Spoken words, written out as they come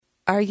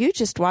Are You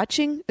Just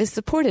Watching is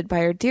supported by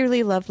our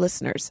dearly loved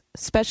listeners.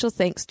 Special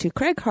thanks to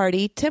Craig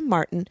Hardy, Tim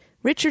Martin,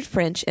 Richard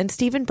French, and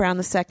Stephen Brown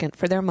II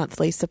for their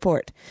monthly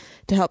support.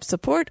 To help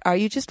support Are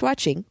You Just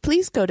Watching,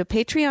 please go to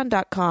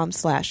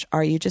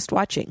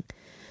patreon.com/areyoujustwatching.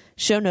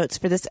 Show notes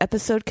for this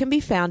episode can be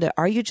found at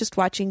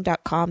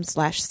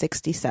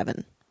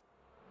areyoujustwatching.com/67.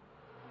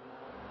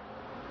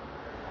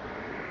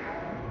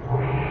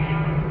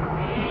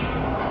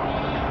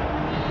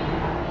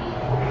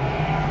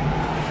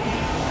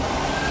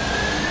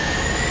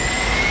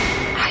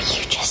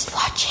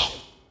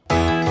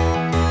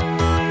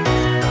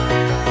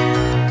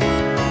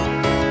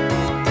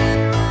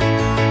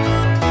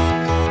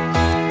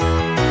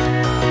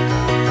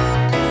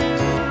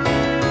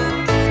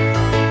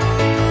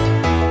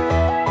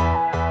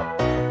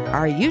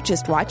 Are You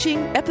Just Watching?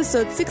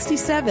 Episode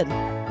 67,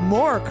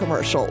 More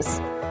Commercials.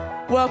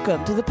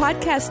 Welcome to the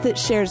podcast that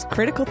shares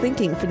critical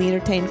thinking for the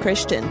entertained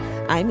Christian.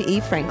 I'm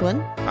Eve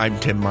Franklin. I'm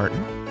Tim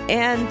Martin.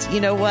 And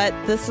you know what?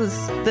 This was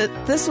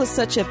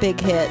such a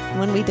big hit.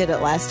 When we did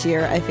it last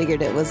year, I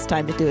figured it was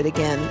time to do it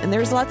again. And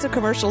there's lots of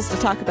commercials to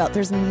talk about.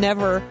 There's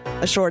never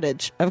a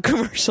shortage of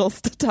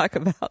commercials to talk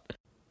about.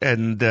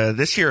 And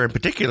this year in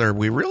particular,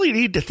 we really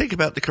need to think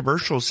about the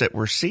commercials that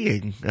we're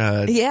seeing.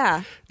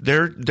 Yeah.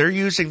 They're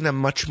using them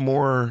much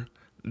more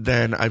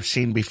than I've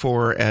seen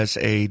before as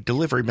a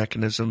delivery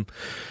mechanism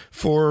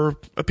for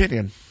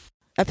opinion.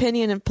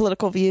 Opinion and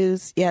political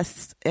views,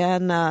 yes,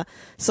 and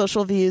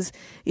social views.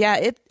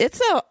 Yeah, it's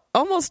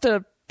almost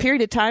a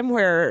period of time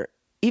where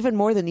even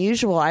more than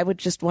usual, I would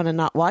just want to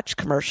not watch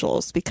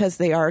commercials because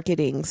they are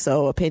getting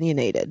so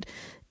opinionated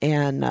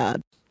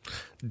and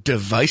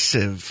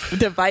divisive,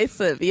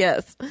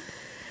 yes.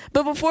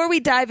 But before we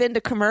dive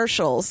into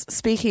commercials,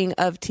 speaking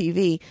of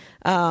TV,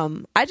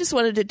 I just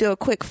wanted to do a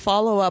quick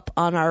follow-up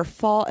on our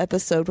fall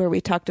episode where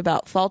we talked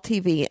about fall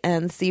TV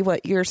and see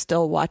what you're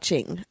still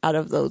watching out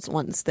of those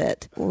ones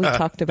that we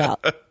talked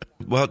about.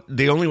 Well,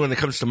 the only one that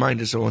comes to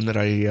mind is the one that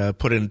I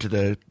put into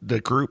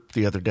the group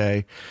the other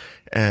day,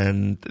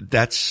 and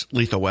that's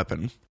Lethal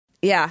Weapon.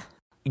 Yeah.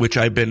 Which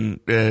I've been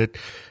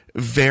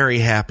very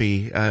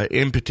happy,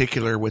 in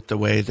particular with the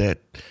way that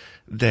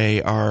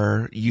they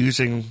are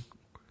using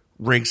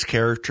Riggs'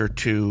 character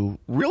to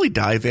really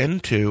dive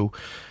into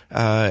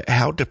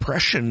how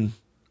depression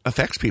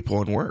affects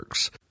people and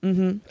works.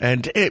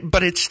 Mm-hmm.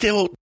 But it's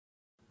still,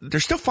 they're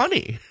still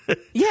funny.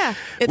 Yeah,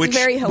 it's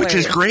very hilarious. Which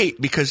is great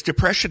because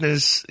depression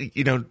is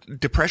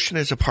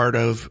a part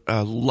of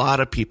a lot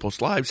of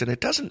people's lives, and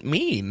it doesn't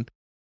mean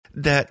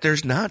that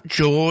there's not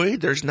joy,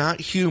 there's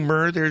not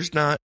humor, there's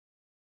not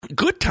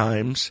good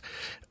times,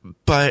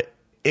 but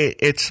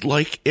it's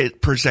like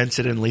it presents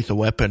it in Lethal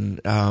Weapon.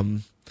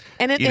 And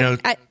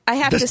I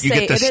have to say, you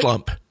get the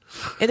slump.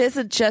 It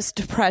isn't just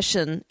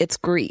depression; it's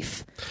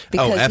grief.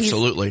 Because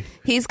absolutely.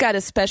 He's got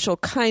a special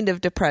kind of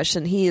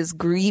depression. He is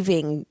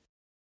grieving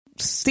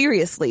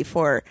seriously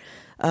for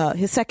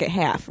his second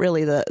half.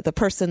 Really, the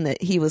person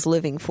that he was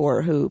living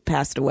for, who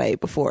passed away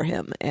before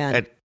him,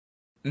 and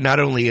not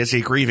only is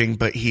he grieving,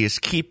 but he is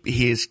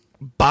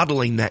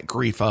bottling that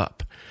grief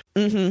up.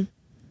 Mm-hmm.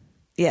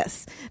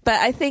 Yes. But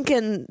I think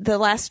in the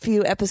last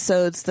few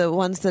episodes, the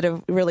ones that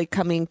are really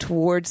coming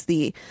towards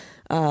the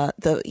final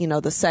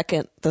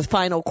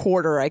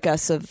quarter, I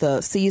guess, of the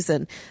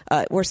season,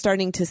 we're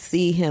starting to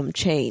see him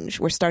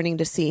change. We're starting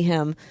to see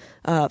him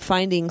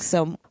finding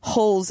some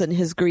holes in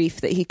his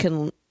grief that he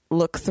can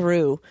look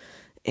through.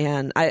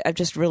 And I've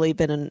just really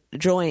been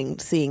enjoying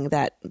seeing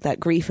that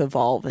grief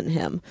evolve in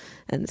him.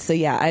 And so,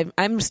 yeah,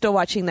 I'm still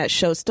watching that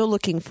show, still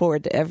looking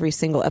forward to every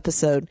single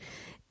episode.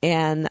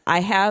 And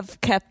I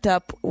have kept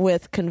up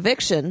with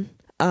Conviction.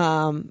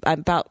 I'm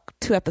about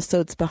 2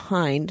 episodes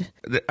behind.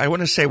 I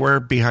want to say we're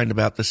behind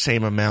about the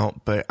same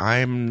amount, but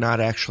I'm not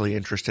actually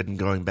interested in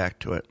going back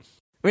to it.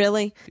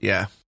 Really?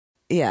 Yeah.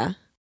 Yeah.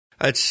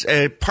 It's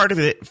part of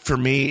it for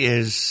me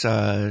is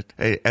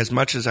as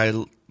much as I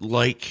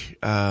like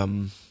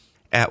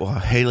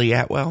Haley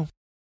Atwell.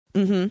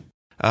 Mm-hmm.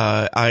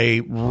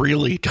 I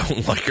really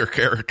don't like her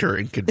character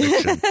in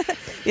Conviction.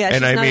 Yeah,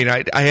 and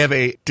I have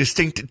a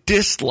distinct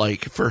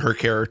dislike for her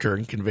character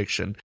in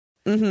Conviction.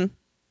 Mm-hmm.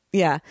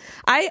 Yeah,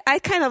 I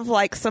kind of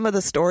like some of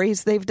the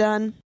stories they've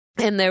done,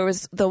 and there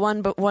was the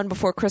one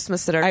before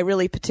Christmas that I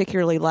really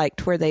particularly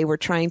liked, where they were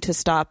trying to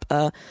stop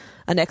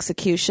an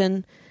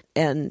execution,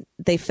 and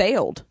they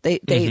failed.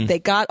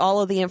 They got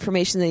all of the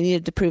information they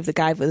needed to prove the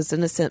guy was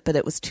innocent, but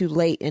it was too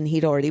late, and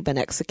he'd already been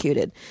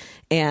executed,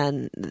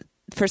 and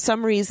for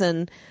some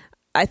reason,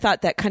 I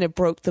thought that kind of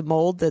broke the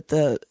mold that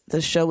the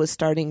show was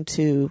starting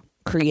to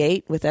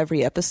create with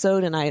every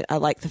episode. And I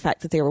like the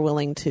fact that they were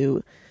willing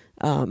to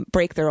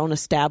break their own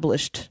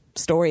established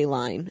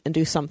storyline and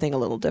do something a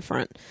little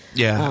different.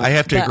 Yeah, I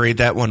have to agree.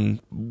 That one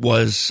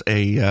was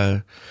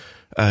a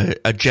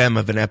gem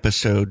of an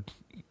episode,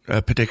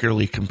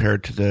 particularly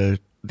compared to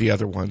the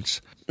other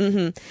ones.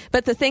 Mm-hmm.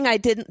 But the thing I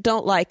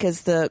don't like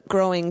is the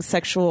growing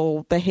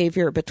sexual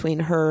behavior between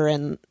her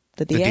and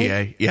the DA. The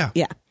DA, yeah.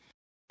 Yeah.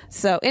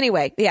 So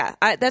anyway, yeah,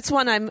 that's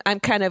one I'm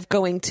kind of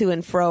going to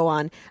and fro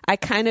on. I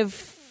kind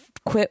of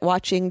quit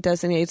watching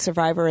Designated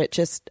Survivor.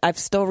 I'm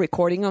still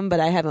recording them, but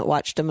I haven't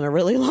watched them in a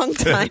really long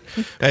time.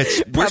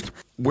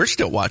 We're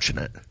still watching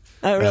it.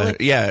 Oh, really?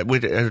 Yeah.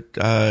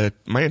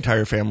 My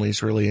entire family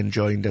is really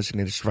enjoying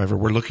Designated Survivor.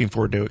 We're looking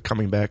forward to it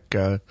coming back,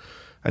 I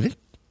think,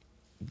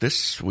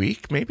 this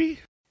week, maybe?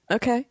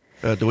 Okay.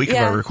 The week of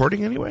our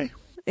recording, anyway.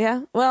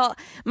 Yeah. Well,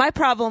 my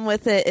problem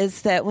with it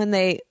is that when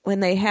they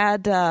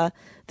had the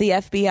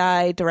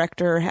FBI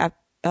director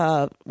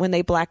when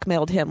they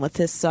blackmailed him with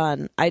his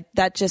son,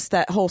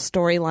 that whole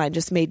storyline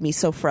just made me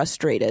so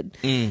frustrated.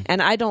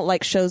 And I don't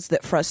like shows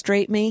that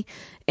frustrate me.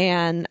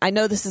 And I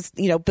know this is,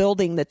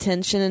 building the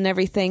tension and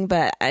everything,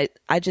 but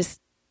I just,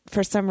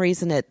 for some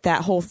reason,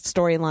 that whole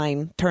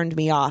storyline turned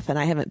me off, and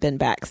I haven't been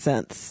back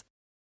since.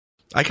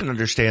 I can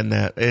understand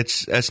that.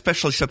 It's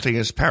especially something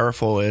as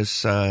powerful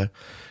as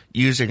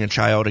using a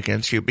child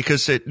against you,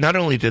 because not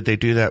only did they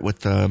do that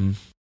with the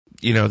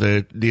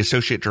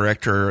associate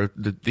director,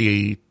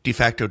 the de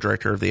facto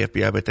director of the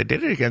FBI, but they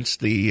did it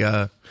against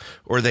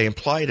or they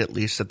implied at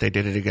least that they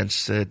did it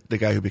against the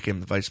guy who became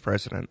the vice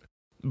president.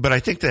 But I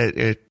think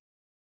that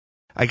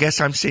I guess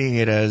I'm seeing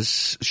it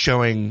as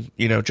showing,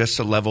 just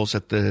the levels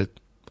that the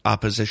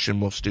opposition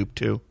will stoop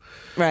to.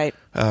 Right.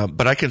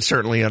 But I can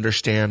certainly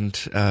understand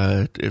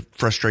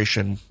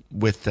frustration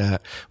with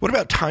that. What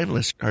about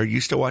Timeless? Are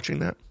you still watching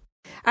that?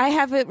 I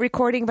have it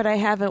recording, but I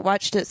haven't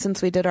watched it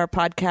since we did our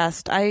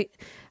podcast.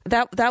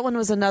 That one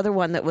was another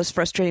one that was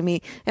frustrating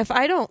me. If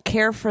I don't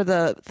care for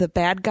the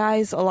bad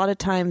guys, a lot of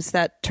times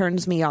that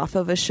turns me off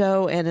of a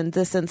show. And in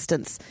this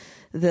instance,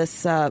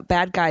 this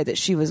bad guy that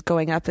she was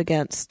going up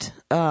against,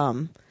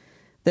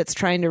 that's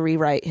trying to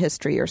rewrite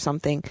history or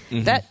something,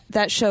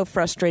 that show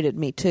frustrated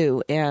me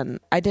too. And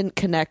I didn't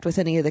connect with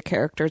any of the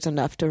characters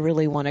enough to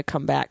really want to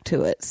come back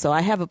to it. So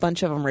I have a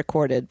bunch of them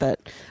recorded,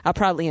 but I'll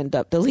probably end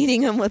up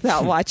deleting them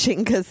without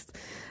watching, because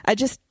I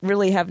just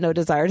really have no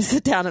desire to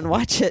sit down and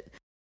watch it.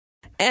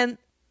 And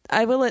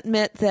I will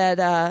admit that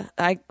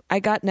I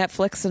got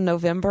Netflix in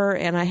November,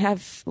 and I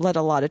have let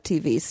a lot of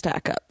TV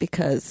stack up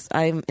because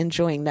I'm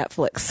enjoying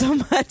Netflix so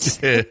much.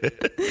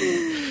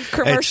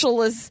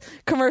 Commercialless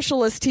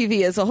TV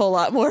is a whole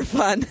lot more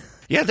fun.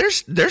 Yeah,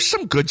 there's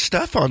some good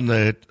stuff on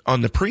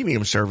the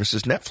premium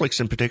services.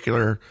 Netflix in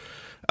particular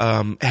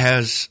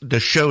has the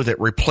show that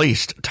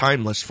replaced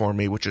Timeless for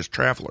me, which is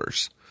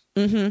Travelers.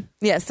 Mm-hmm.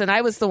 Yes, and I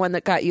was the one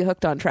that got you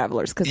hooked on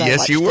Travelers, because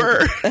yes, you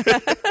were.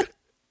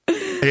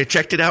 I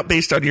checked it out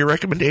based on your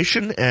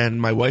recommendation,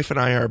 and my wife and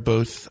I are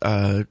both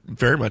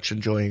very much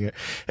enjoying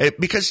it.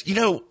 Because,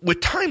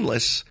 with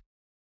Timeless,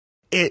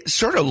 it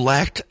sort of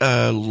lacked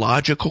a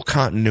logical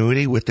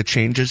continuity with the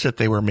changes that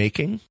they were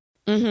making.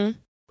 Mm-hmm.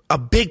 A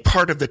big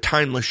part of the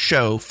Timeless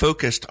show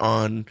focused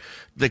on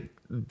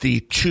the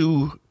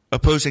two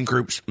opposing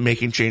groups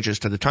making changes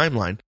to the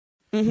timeline.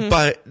 Mm-hmm.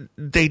 But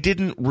they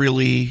didn't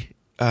really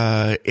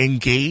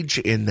engage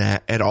in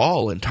that at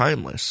all in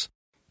Timeless.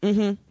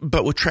 Mm-hmm.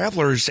 But with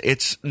Travelers,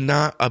 it's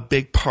not a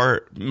big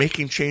part.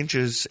 Making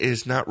changes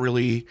is not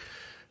really...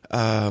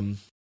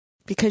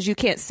 because you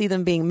can't see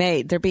them being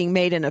made. They're being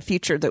made in a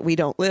future that we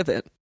don't live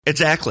in.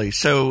 Exactly.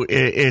 So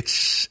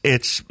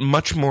it's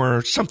much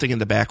more something in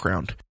the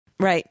background.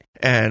 Right.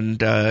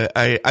 And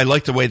I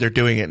like the way they're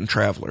doing it in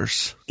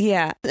Travelers.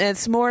 Yeah.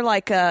 It's more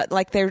like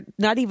they're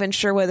not even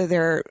sure whether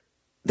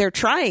they're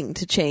trying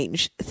to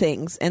change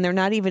things, and they're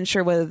not even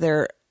sure whether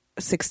they're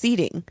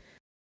succeeding.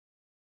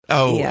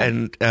 Oh, yeah.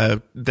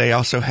 And they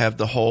also have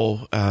the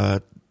whole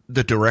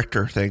the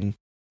director thing,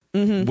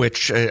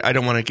 which I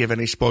don't want to give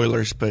any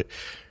spoilers, but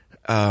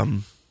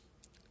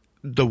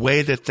the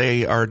way that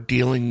they are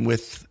dealing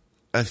with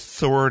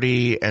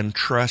authority and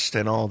trust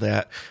and all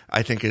that,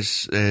 I think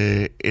is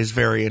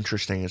very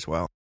interesting as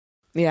well.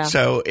 Yeah.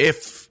 So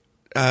if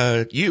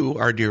you,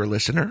 our dear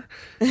listener,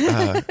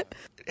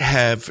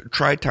 have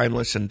tried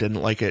Timeless and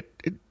didn't like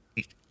it,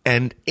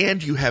 and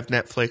you have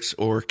Netflix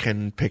or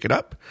can pick it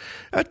up,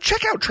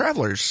 check out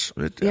Travelers.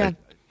 Yeah.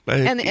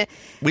 And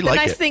we the like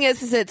nice it. thing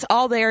is it's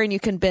all there and you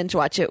can binge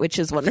watch it, which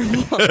is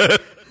wonderful.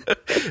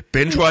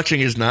 Binge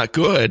watching is not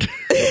good,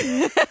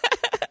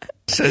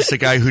 says the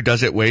guy who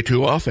does it way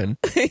too often.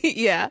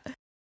 Yeah.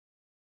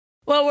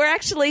 Well, we're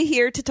actually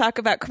here to talk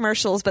about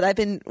commercials, but I've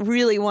been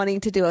really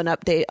wanting to do an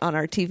update on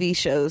our TV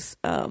shows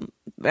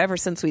ever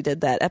since we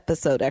did that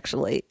episode,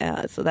 actually.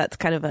 So that's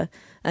kind of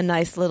a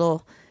nice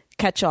little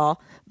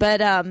catch-all.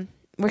 But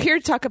we're here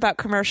to talk about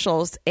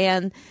commercials,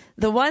 and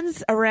the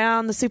ones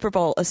around the Super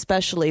Bowl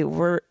especially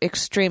were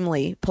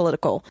extremely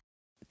political.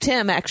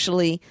 Tim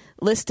actually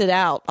listed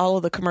out all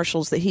of the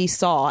commercials that he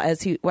saw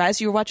as you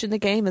were watching the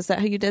game. Is that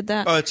how you did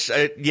that? Oh, it's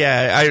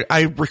yeah.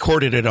 I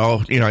recorded it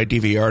all. I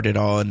DVR'd it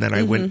all, and then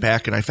I went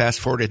back and I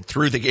fast forwarded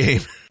through the game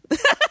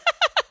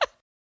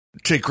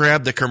to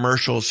grab the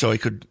commercials so I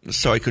could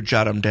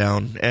jot them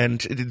down.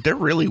 And there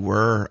really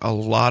were a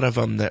lot of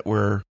them that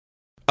were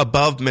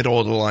above middle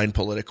of the line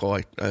political.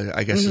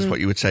 I guess is what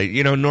you would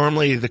say.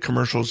 Normally the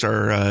commercials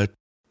are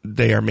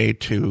they are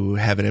made to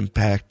have an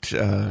impact.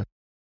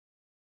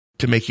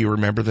 To make you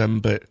remember them,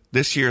 but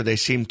this year they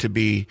seem to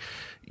be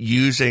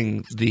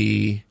using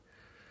the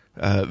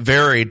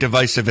very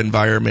divisive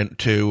environment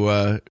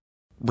to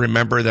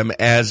remember them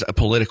as a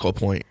political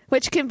point.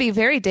 Which can be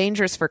very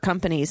dangerous for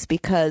companies,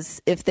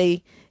 because if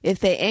they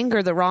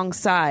anger the wrong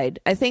side,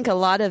 I think a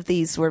lot of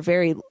these were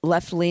very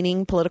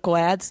left-leaning political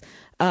ads.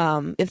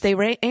 If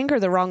they anger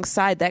the wrong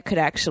side, that could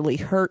actually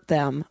hurt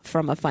them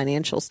from a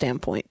financial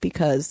standpoint,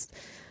 because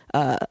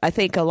I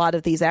think a lot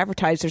of these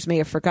advertisers may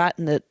have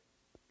forgotten that,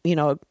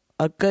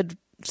 a good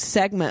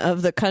segment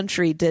of the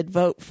country did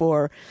vote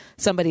for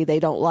somebody they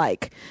don't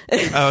like.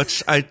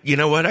 You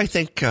know what? I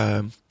think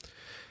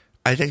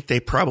they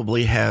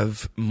probably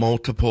have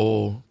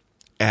multiple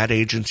ad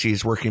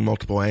agencies working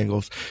multiple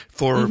angles.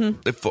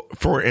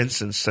 For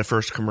instance, the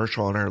first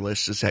commercial on our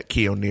list is that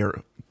Kia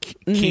Niro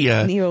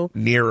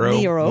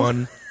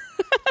one,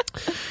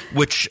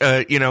 which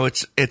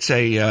it's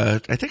a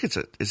I think is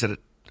it a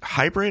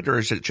hybrid, or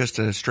is it just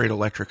a straight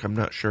electric? I'm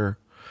not sure.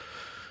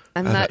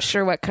 I'm not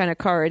sure what kind of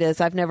car it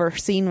is. I've never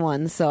seen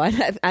one, so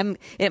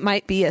it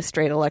might be a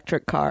straight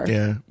electric car.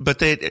 Yeah,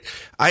 but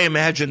I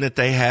imagine that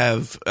they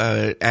have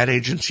ad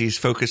agencies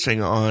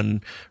focusing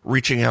on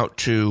reaching out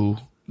to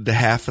the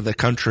half of the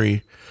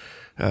country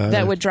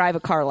that would drive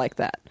a car like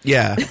that.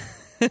 Yeah.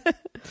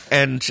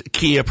 And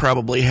Kia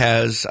probably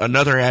has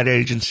another ad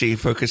agency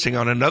focusing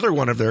on another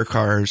one of their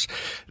cars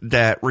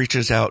that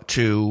reaches out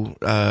to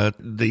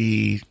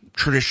the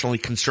traditionally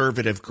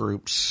conservative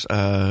groups.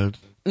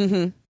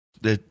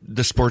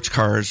 The sports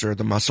cars or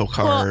the muscle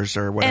cars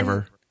or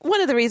whatever.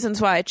 One of the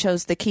reasons why I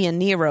chose the Kia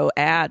Niro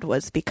ad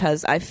was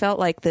because I felt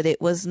like that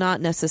it was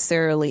not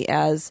necessarily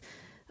as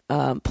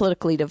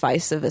politically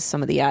divisive as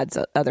some of the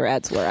other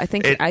ads were. I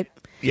think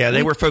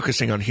they were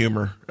focusing on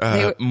humor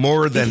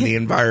more than the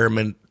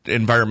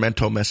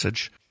environmental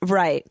message.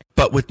 Right.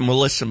 But with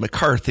Melissa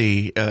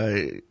McCarthy,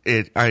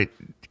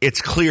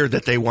 it's clear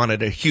that they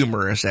wanted a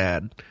humorous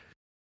ad.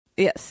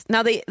 Yes.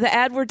 Now, the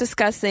ad we're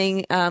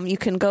discussing, you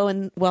can go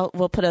and,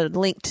 we'll put a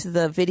link to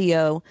the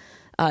video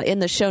in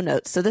the show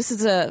notes. So this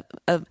is a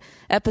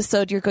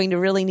episode you're going to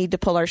really need to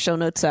pull our show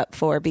notes up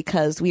for,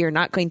 because we are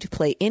not going to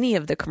play any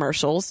of the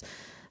commercials.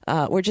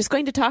 We're just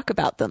going to talk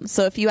about them.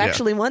 So if you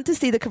actually want to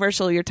see the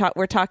commercial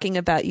we're talking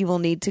about, you will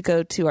need to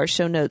go to our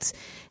show notes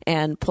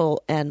and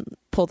pull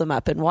them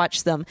up and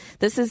watch them.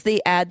 This is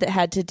the ad that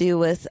had to do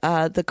with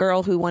the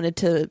girl who wanted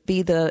to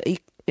be the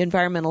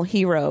environmental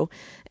hero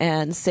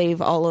and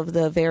save all of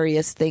the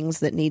various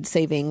things that need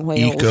saving.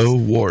 Whales.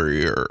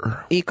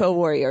 Eco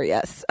warrior,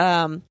 yes.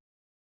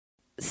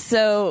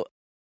 So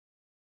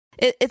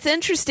it's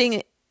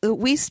interesting.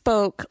 We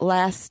spoke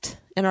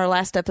in our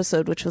last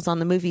episode, which was on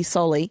the movie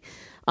Sully,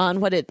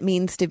 on what it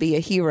means to be a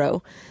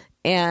hero.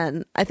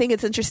 And I think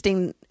it's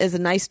interesting as a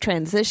nice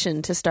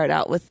transition to start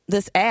out with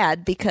this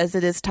ad, because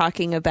it is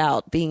talking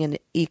about being an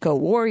eco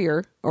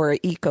warrior or an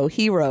eco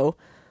hero.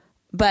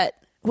 But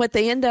what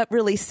they end up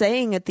really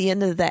saying at the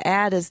end of the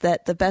ad is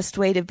that the best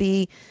way to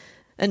be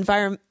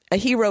a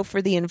hero for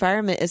the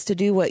environment is to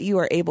do what you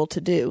are able to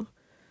do,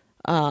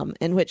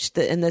 in which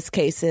in this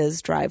case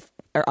is drive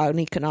an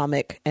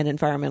economic and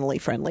environmentally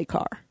friendly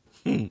car.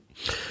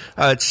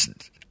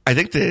 I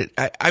think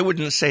that I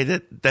wouldn't say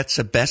that that's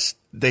the best.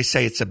 They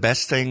say it's the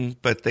best thing,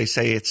 but they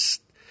say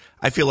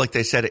I feel like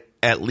they said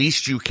at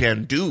least you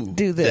can do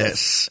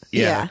this.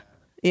 Yeah.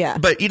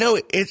 But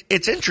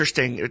it's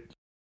interesting.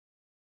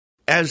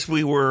 As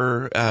we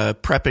were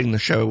prepping the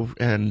show,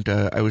 and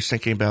I was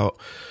thinking about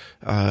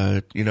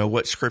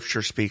what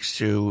Scripture speaks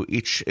to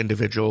each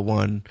individual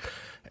one,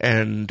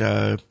 and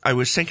I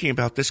was thinking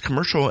about this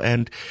commercial,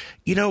 and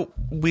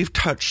we've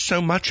touched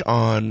so much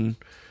on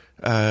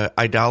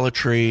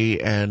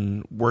idolatry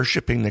and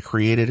worshiping the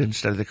created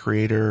instead of the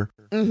creator.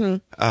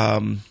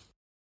 Mm-hmm.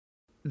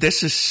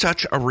 This is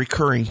such a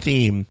recurring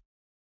theme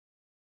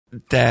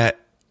that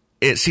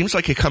it seems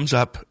like it comes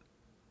up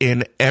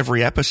in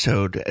every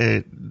episode,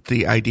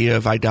 the idea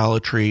of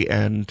idolatry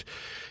and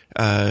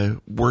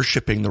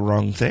worshiping the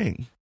wrong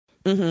thing.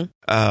 Mm-hmm.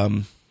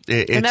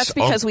 And that's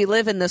because we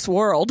live in this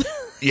world.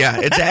 Yeah,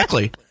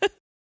 exactly.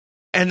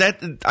 And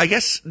I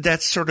guess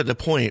that's sort of the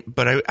point.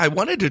 But I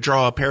wanted to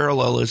draw a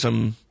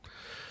parallelism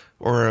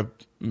or a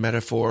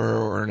metaphor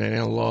or an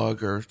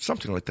analog or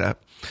something like that.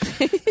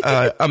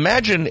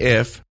 Imagine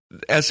if,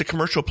 as the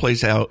commercial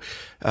plays out,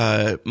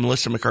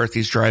 Melissa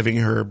McCarthy's driving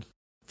her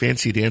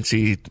fancy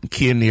dancy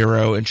Kia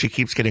Niro, and she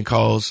keeps getting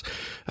calls.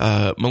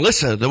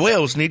 Melissa, the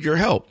whales need your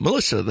help.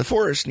 Melissa, the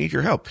forests need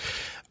your help.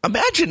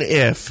 Imagine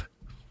if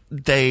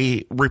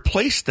they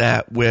replaced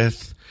that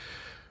with,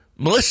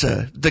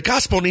 Melissa, the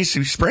gospel needs to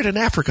be spread in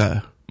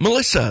Africa.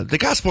 Melissa, the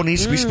gospel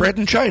needs to be spread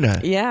in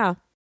China. Yeah.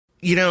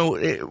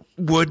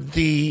 Would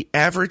the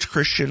average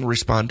Christian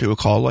respond to a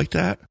call like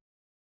that?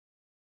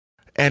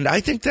 And I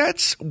think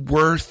that's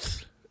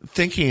worth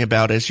thinking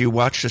about as you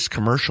watch this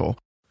commercial.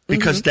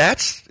 Because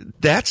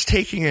that's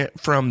taking it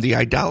from the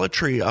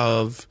idolatry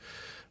of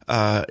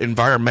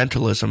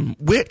environmentalism,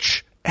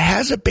 which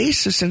has a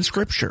basis in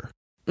Scripture.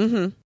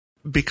 Mm-hmm.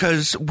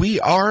 Because we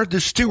are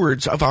the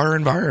stewards of our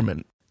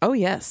environment. Oh,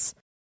 yes.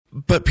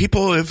 But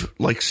people have,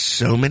 like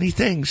so many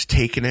things,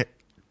 taken it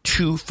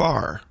too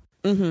far.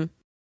 Mm-hmm.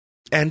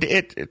 And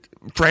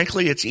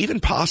frankly, it's even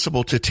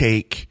possible to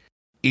take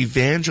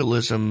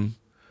evangelism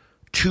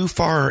too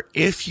far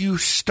if you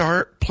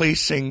start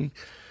placing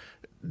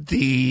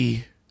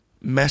the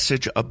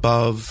message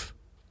above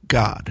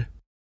God,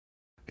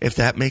 if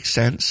that makes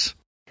sense.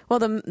 Well,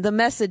 the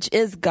message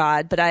is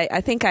God, but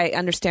I think I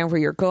understand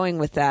where you're going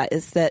with that,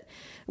 is that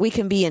we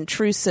can be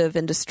intrusive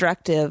and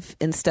destructive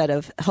instead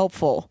of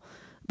helpful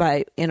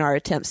in our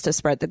attempts to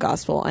spread the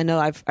gospel. I know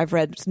I've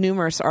read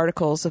numerous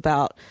articles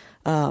about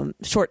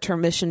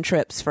short-term mission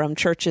trips from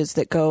churches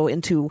that go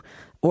into,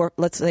 or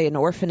let's say, an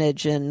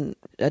orphanage in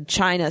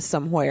China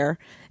somewhere,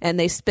 and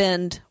they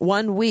spend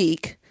 1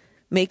 week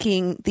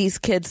making these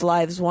kids'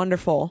 lives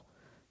wonderful,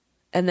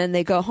 and then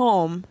they go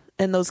home,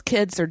 and those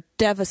kids are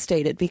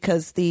devastated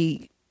because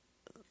the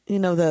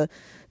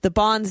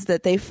bonds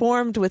that they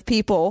formed with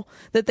people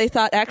that they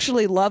thought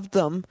actually loved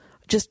them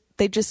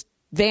they just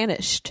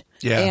vanished.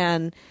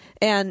 Yeah.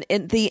 And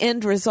the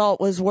end result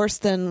was worse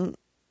than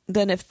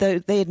if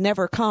they had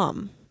never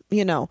come.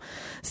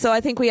 So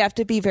I think we have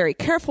to be very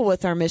careful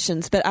with our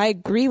missions, but I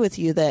agree with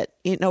you that,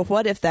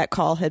 what if that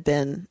call had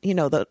been,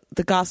 the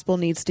gospel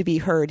needs to be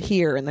heard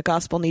here and the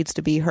gospel needs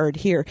to be heard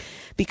here,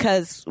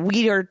 because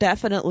we are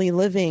definitely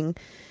living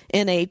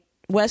in a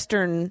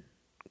Western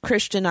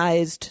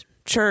Christianized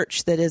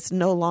church that is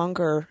no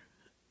longer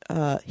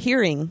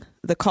hearing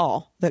the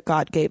call that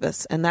God gave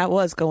us. And that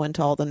was go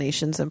into all the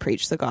nations and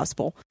preach the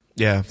gospel.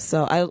 Yeah.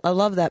 So I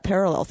love that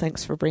parallel.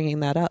 Thanks for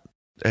bringing that up.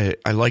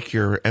 I like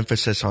your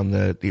emphasis on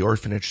the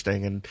orphanage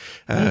thing, and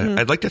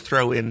I'd like to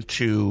throw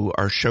into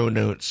our show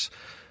notes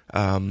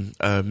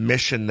a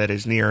mission that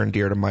is near and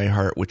dear to my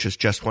heart, which is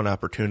Just One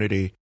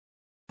Opportunity.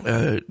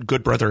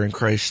 Good brother in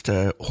Christ,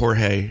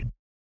 Jorge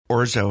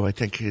Orzo, I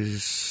think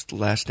his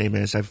last name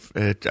is.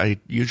 I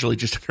usually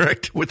just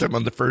interact with him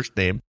on the first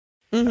name.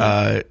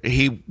 Mm-hmm.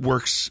 He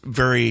works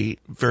very,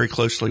 very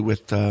closely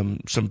with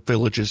some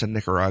villages in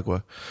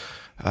Nicaragua.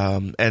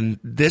 And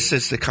this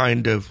is the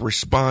kind of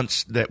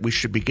response that we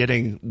should be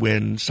getting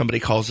when somebody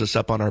calls us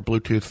up on our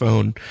Bluetooth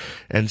phone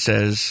and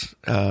says,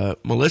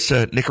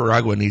 Melissa,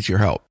 Nicaragua needs your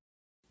help.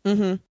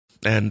 Mm-hmm.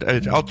 And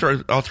I'll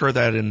throw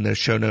that in the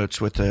show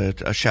notes with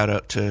a shout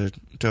out to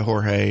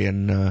Jorge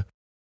and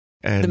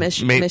the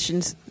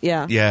missions.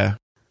 Yeah. Yeah.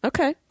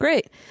 Okay,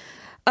 great.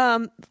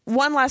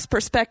 One last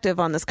perspective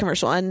on this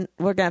commercial, and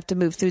we're going to have to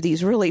move through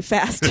these really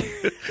fast.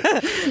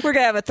 We're going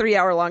to have a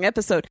 3-hour-long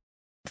episode.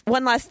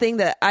 One last thing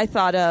that I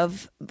thought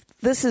of,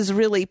 this is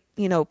really,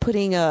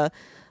 putting a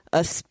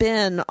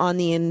spin on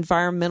the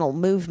environmental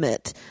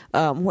movement,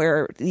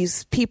 where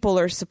these people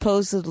are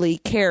supposedly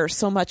care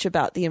so much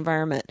about the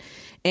environment.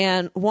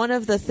 And one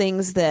of the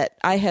things that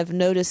I have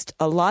noticed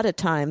a lot of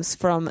times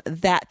from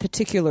that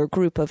particular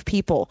group of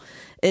people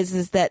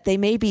is that they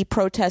may be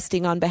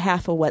protesting on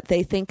behalf of what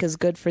they think is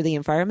good for the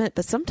environment,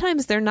 but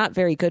sometimes they're not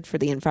very good for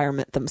the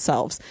environment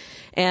themselves.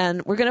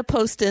 And we're going to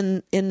post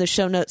in the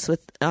show notes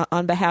with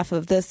on behalf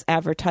of this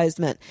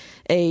advertisement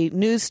a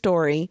news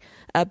story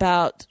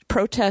about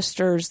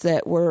protesters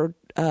that were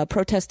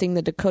protesting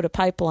the Dakota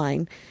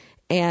pipeline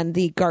and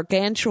the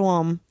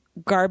gargantuan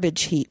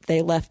garbage heap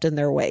they left in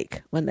their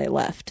wake when they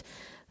left.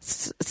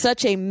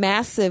 Such a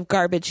massive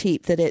garbage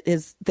heap that it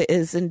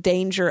is in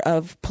danger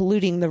of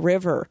polluting the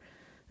river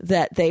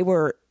that they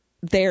were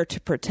there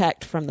to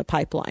protect from the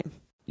pipeline.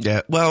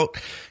 Yeah, well,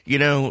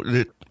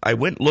 I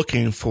went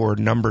looking for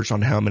numbers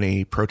on how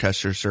many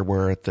protesters there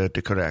were at the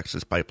Dakota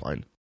Access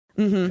Pipeline.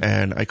 Mm-hmm.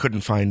 And I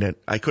couldn't find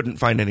it. I couldn't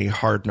find any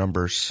hard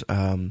numbers.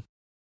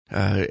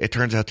 It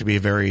turns out to be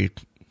a very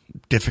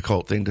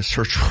difficult thing to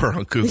search for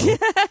on Google.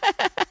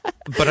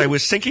 But I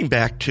was thinking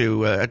back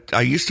to,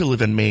 I used to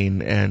live in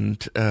Maine,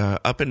 and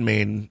up in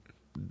Maine,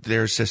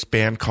 there's this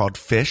band called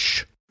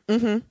Fish.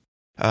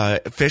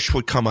 Mm-hmm. Fish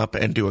would come up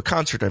and do a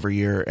concert every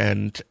year,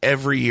 and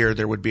every year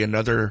there would be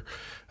another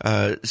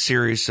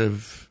series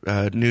of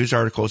news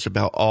articles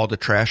about all the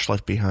trash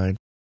left behind.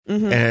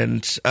 Mm-hmm.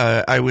 And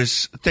I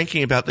was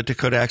thinking about the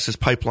Dakota Access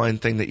Pipeline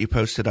thing that you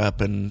posted up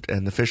and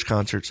the Fish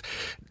concerts.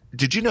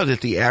 Did you know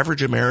that the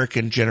average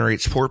American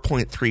generates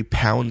 4.3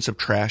 pounds of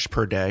trash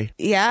per day?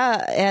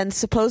 Yeah, and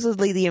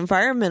supposedly the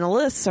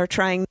environmentalists are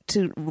trying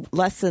to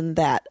lessen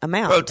that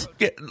amount. Well,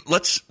 yeah,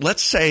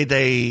 let's say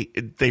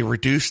they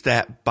reduce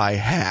that by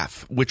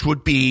half, which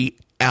would be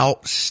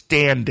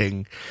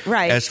outstanding,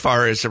 right, as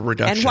far as a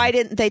reduction. And why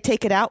didn't they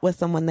take it out with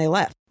them when they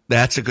left?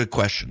 That's a good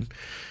question.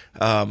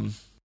 I'm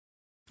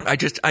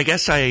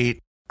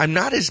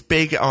not as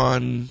big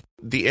on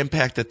the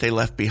impact that they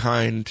left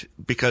behind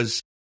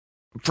because,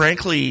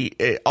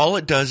 frankly, all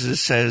it does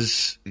is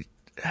says.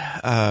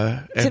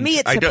 To me,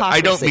 it's hypocrisy.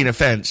 I don't mean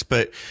offense,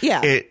 but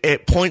yeah.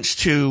 it points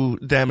to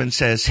them and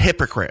says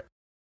hypocrite.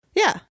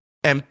 Yeah.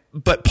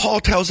 But Paul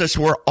tells us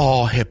we're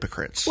all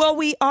hypocrites. Well,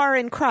 we are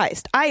in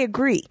Christ. I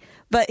agree.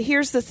 But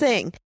here's the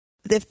thing.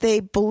 if they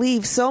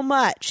believe so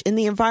much in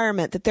the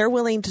environment that they're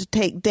willing to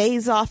take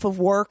days off of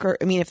work, or,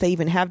 I mean, if they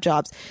even have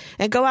jobs,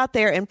 and go out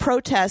there and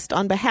protest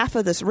on behalf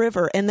of this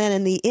river, and then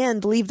in the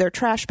end leave their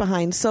trash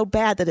behind so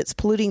bad that it's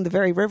polluting the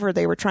very river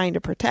they were trying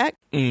to protect,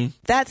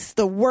 that's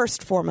the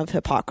worst form of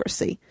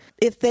hypocrisy.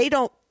 If they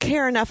don't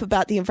care enough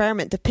about the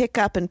environment to pick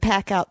up and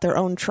pack out their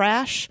own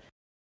trash,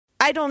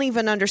 I don't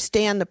even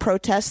understand the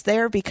protest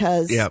there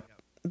because... Yep.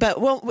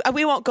 But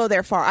we won't go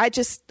there far. I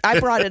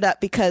brought it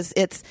up because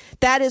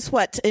that is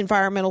what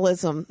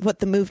environmentalism, what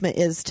the movement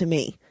is to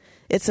me.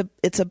 It's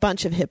a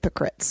bunch of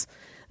hypocrites.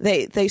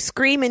 They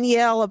scream and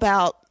yell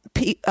about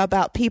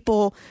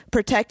people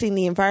protecting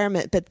the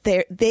environment, but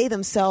they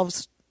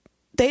themselves,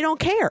 they don't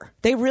care.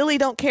 They really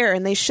don't care,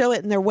 and they show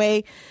it in their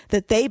way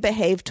that they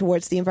behave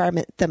towards the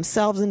environment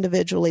themselves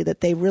individually,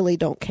 that they really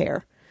don't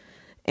care.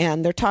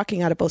 And they're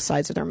talking out of both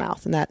sides of their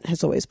mouth, and that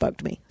has always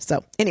bugged me.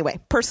 So anyway,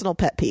 personal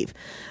pet peeve.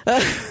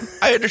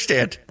 I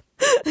understand.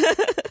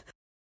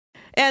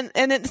 And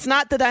it's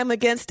not that I'm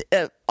against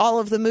all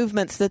of the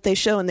movements that they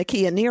show in the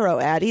Kia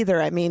Niro ad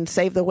either. I mean,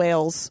 save the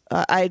whales.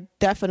 I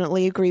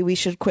definitely agree we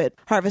should quit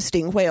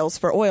harvesting whales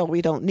for oil.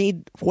 We don't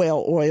need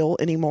whale oil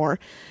anymore.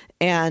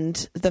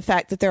 And the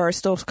fact that there are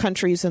still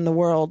countries in the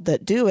world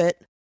that do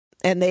it,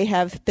 and they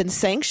have been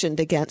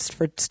sanctioned against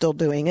for still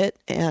doing it.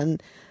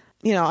 And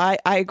you know, I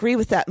agree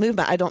with that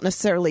movement. I don't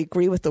necessarily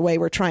agree with the way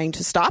we're trying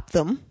to stop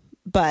them,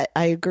 but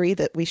I agree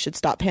that we should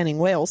stop panning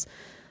whales.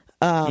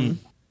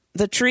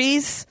 The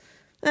trees,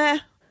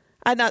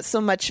 I'm not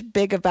so much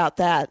big about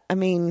that. I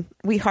mean,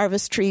 we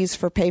harvest trees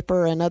for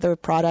paper and other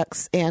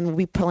products, and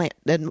we plant,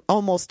 and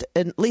almost,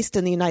 at least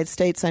in the United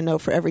States, I know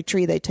for every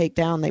tree they take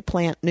down, they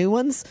plant new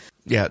ones.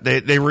 Yeah,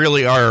 they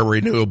really are a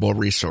renewable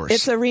resource.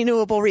 It's a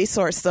renewable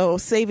resource. So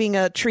saving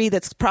a tree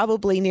that's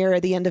probably near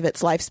the end of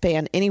its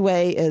lifespan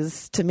anyway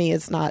to me,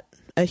 is not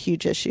a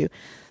huge issue.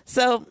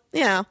 So,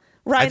 yeah,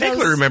 rhinos. I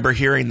think I remember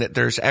hearing that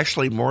there's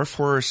actually more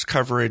forest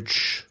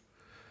coverage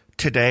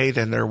today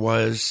than there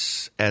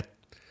was at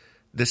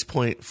this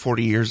point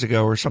 40 years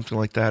ago or something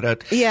like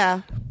that.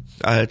 Yeah.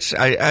 I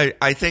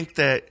think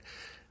that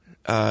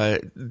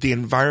the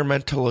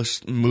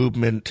environmentalist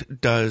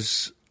movement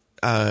does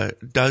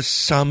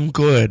some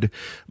good,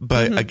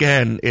 but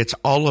again, it's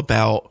all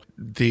about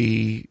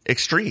the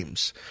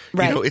extremes.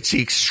 Right. You know, it's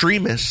the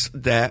extremists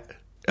that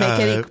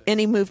make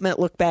any movement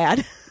look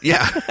bad.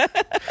 Yeah.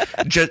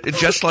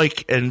 just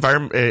like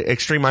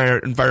extreme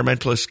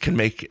environmentalists can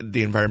make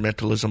the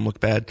environmentalism look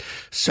bad,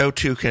 so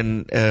too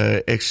can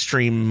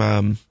extreme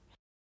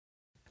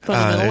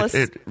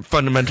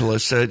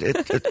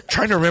fundamentalists.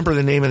 Trying to remember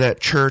the name of that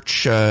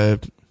church.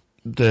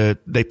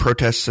 They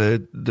protest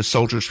the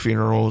soldiers'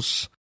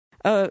 funerals.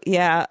 Oh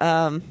yeah.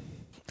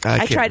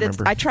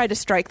 I try to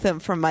strike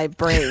them from my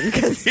brain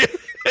because.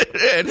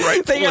 And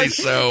rightfully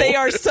so. They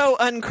are so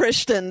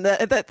unchristian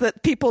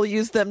that people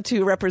use them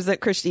to represent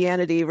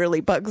Christianity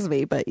really bugs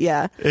me. But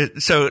yeah.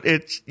 So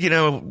it's, you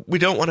know, we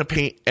don't want to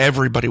paint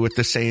everybody with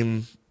the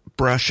same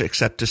brush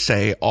except to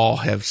say all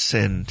have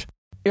sinned.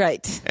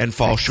 Right. And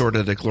fall short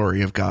of the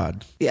glory of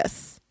God.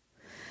 Yes.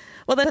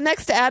 Well, the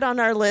next ad on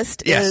our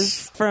list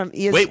is from...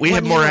 Wait, we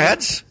have more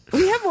ads?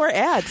 We have more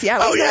ads,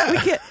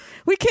 yeah.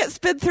 We can't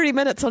spend 30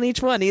 minutes on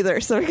each one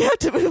either, so we have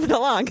to move it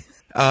along.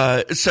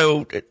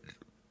 So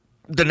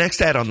the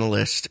next ad on the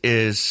list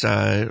is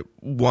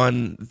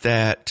one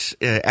that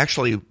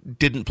actually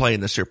didn't play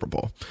in the Super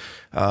Bowl.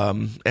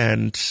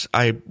 And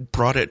I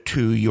brought it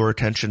to your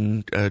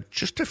attention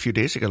just a few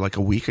days ago, like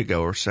a week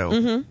ago or so.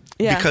 Mm-hmm.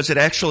 Yeah. Because it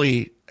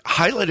actually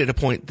highlighted a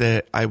point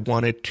that I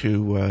wanted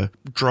to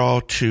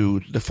draw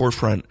to the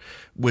forefront,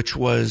 which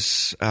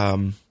was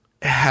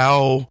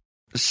how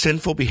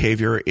sinful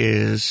behavior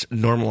is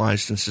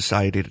normalized in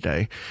society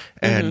today,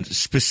 and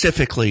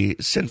specifically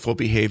sinful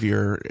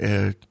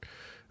behavior.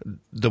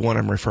 The one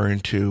I'm referring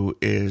to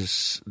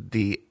is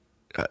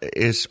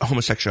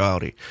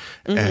homosexuality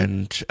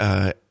and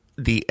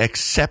the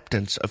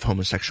acceptance of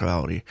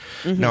homosexuality.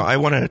 Now, I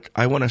want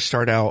to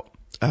start out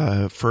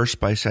first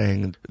by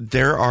saying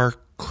there are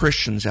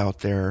Christians out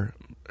there,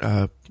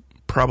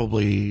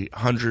 probably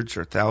hundreds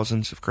or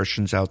thousands of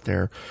Christians out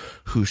there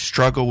who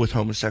struggle with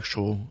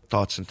homosexual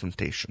thoughts and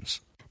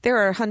temptations. There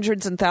are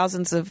hundreds and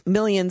thousands of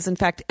millions. In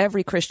fact,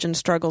 every Christian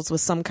struggles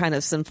with some kind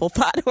of sinful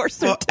thought or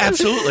symptom. Well,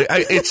 absolutely.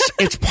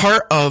 It's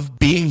part of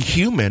being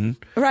human,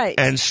 right?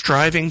 And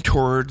striving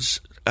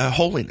towards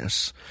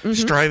holiness,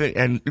 striving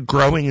and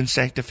growing in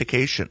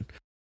sanctification.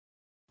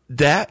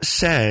 That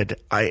said,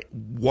 I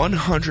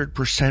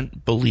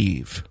 100%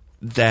 believe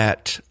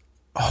that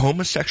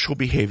homosexual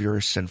behavior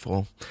is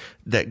sinful,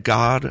 that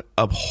God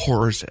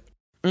abhors it,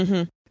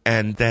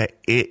 and that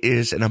it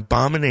is an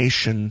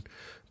abomination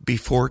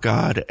before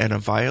God and a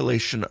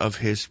violation of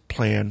his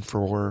plan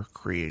for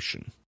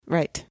creation.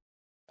 Right.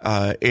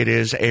 It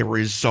is a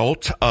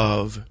result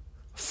of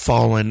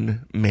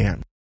fallen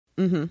man.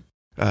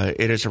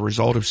 It is a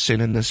result of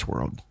sin in this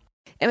world.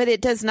 I mean,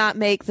 it does not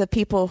make the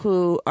people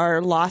who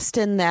are lost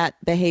in that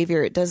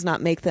behavior, it does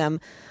not make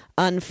them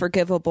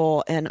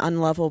unforgivable and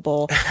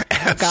unlovable.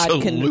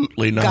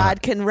 Absolutely not.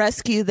 God can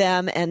rescue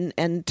them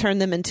and turn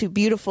them into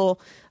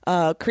beautiful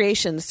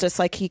creations, just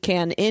like he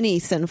can any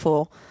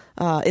sinful.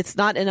 It's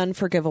not an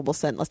unforgivable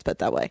sin. Let's put it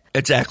that way.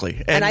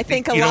 Exactly. And I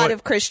think a lot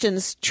of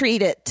Christians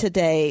treat it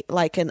today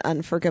like an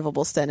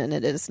unforgivable sin, and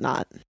it is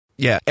not.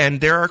 Yeah. And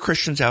there are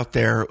Christians out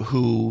there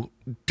who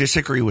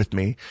disagree with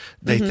me.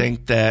 They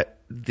think that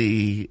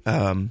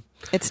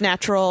it's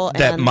natural.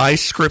 That my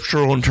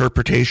scriptural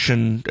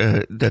interpretation,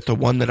 that the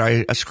one that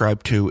I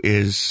ascribe to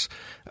is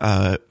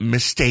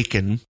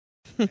mistaken.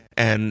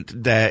 And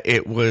that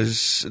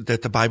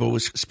that the Bible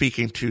was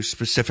speaking to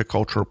specific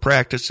cultural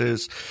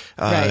practices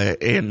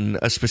in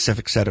a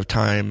specific set of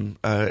time.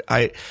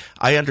 I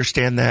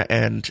understand that,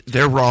 and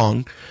they're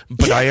wrong,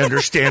 but I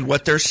understand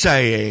what they're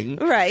saying.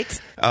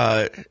 Right.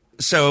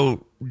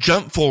 So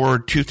jump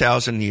forward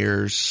 2,000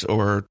 years,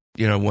 or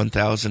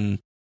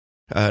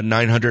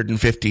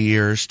 1,950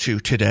 years to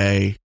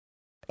today,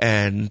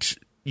 and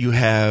you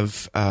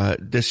have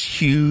this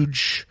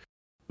huge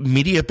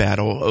media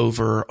battle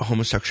over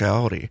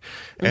homosexuality.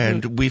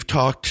 And we've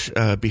talked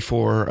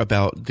before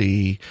about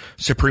the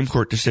Supreme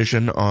Court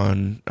decision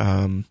on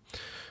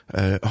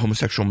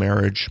homosexual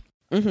marriage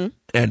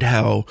and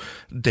how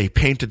they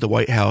painted the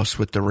White House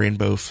with the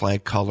rainbow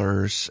flag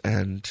colors.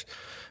 And,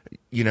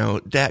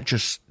 that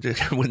just,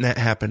 when that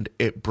happened,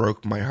 it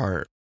broke my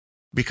heart.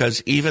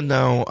 Because even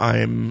though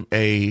I'm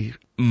a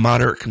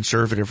moderate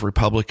conservative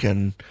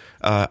Republican,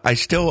 I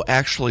still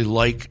actually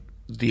like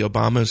the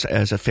Obamas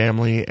as a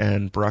family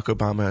and Barack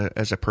Obama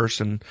as a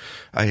person.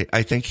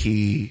 I think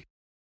he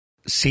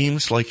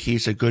seems like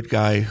he's a good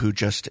guy who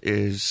just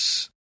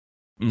is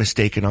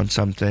mistaken on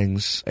some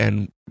things.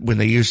 And when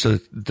they use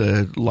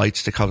the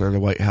lights to color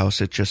the White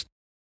House,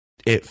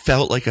 it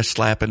felt like a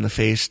slap in the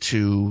face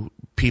to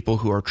people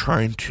who are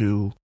trying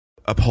to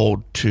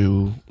uphold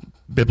to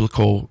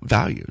biblical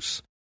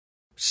values.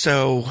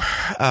 So,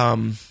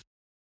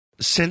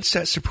 since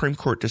that Supreme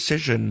Court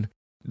decision,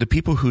 the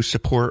people who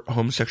support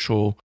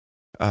homosexual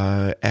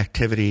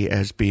activity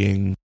as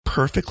being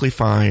perfectly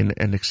fine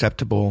and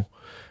acceptable,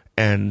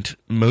 and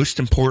most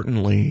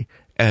importantly,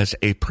 as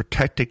a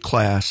protected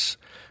class,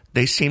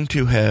 they seem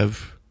to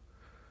have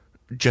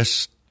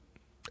just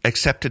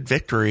accepted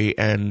victory,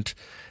 and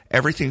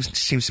everything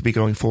seems to be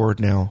going forward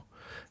now.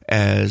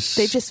 As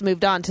they just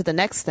moved on to the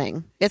next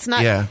thing. It's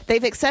not,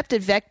 they've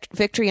accepted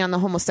victory on the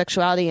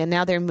homosexuality, and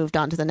now they're moved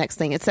on to the next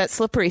thing. It's that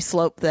slippery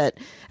slope that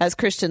as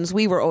Christians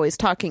we were always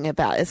talking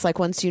about. It's like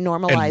once you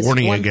normalize one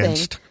thing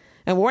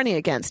and warning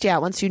against,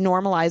 once you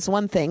normalize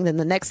one thing, then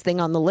the next thing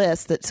on the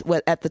list that's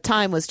what at the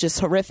time was just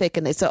horrific,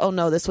 and they say, oh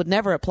no, this would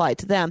never apply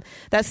to them.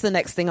 That's the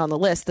next thing on the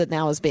list that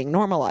now is being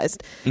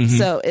normalized.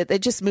 So they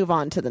just move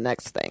on to the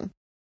next thing.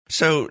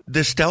 So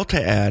this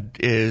Delta ad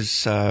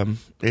is, I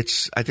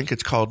think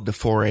it's called the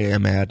 4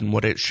 a.m. ad, and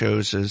what it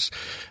shows is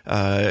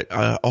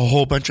a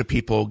whole bunch of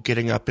people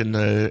getting up in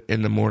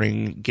the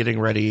morning, getting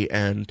ready,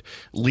 and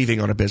leaving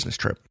on a business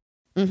trip.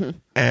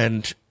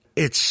 And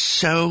it's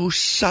so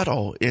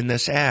subtle in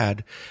this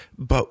ad,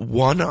 but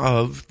one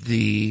of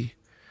the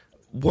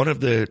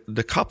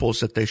couples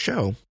that they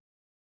show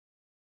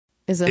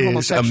is a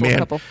homosexual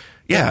couple.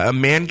 Yeah, a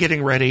man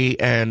getting ready,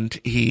 and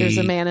there's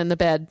a man in the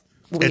bed.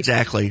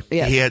 Exactly.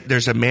 Yes.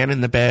 There's a man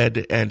in the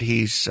bed, and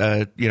he's,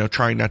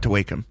 trying not to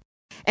wake him.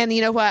 And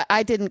you know what?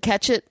 I didn't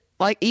catch it.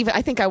 I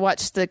think I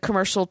watched the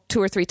commercial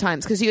 2 or 3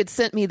 times because you had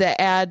sent me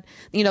the ad,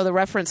 the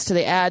reference to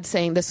the ad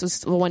saying this was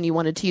the one you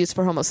wanted to use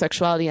for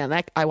homosexuality. And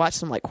I watched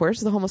them like,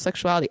 where's the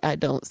homosexuality? I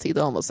don't see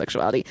the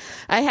homosexuality.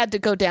 I had to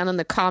go down in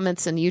the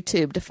comments in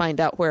YouTube to find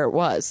out where it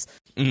was.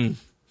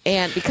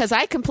 And because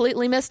I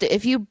completely missed it.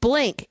 If you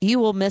blink, you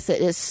will miss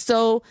it. It's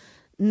so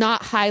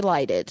not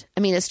highlighted. I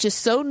mean, it's just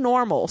so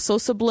normal, so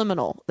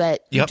subliminal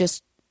that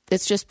it's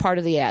just part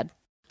of the ad.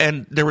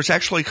 And there was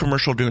actually a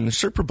commercial during the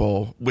Super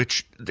Bowl,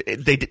 which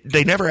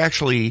they never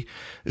actually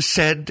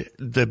said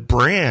the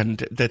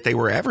brand that they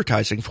were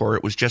advertising for.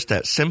 It was just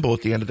that symbol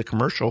at the end of the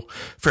commercial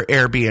for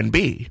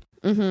Airbnb.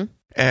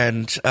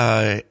 And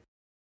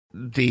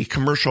the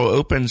commercial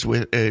opens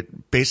with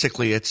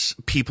basically it's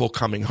people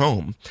coming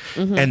home.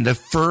 And the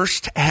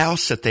first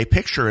house that they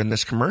picture in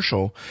this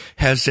commercial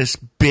has this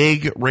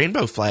big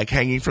rainbow flag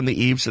hanging from the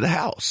eaves of the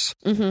house.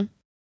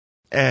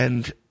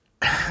 And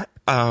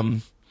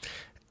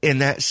in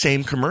that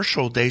same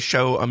commercial, they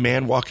show a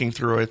man walking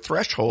through a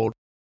threshold,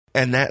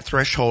 and that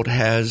threshold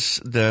has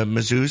the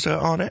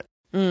mezuzah on it,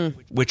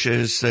 which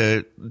is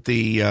the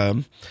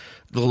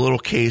little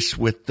case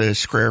with the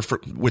square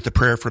with the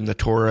prayer from the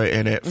Torah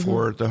in it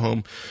for the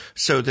home.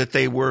 So that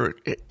they were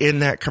in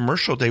that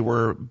commercial, they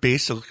were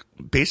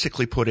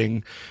basically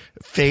putting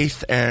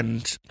faith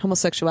and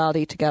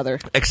homosexuality together,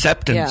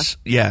 acceptance,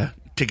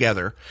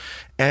 together,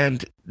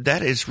 and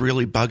that is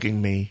really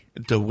bugging me,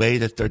 the way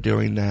that they're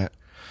doing that.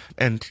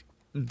 And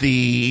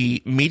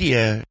the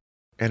media,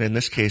 and in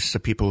this case, the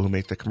people who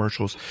make the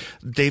commercials,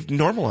 they've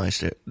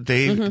normalized it.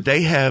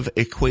 They have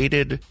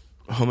equated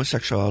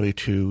homosexuality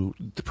to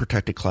the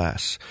protected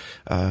class,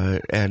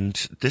 and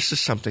this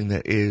is something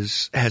that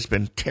has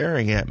been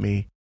tearing at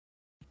me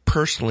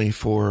personally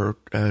for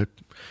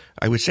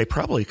I would say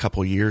probably a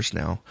couple years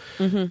now,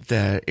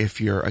 that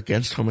if you're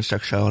against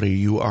homosexuality,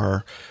 you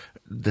are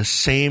the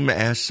same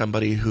as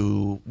somebody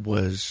who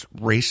was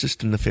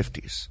racist in the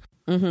 50s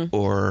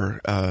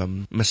or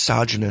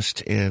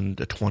misogynist in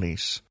the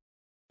 20s.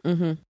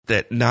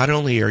 That not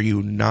only are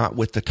you not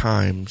with the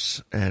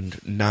times and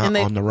not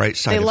on the right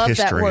side of history. They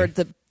love that word,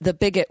 the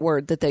bigot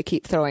word that they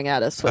keep throwing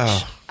at us, which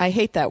I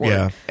hate that word.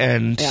 Yeah,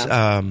 and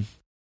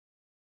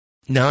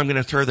now I'm going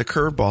to throw the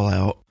curveball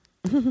out,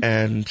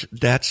 and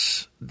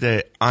that's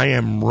that I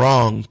am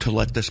wrong to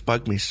let this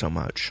bug me so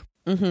much.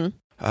 I'm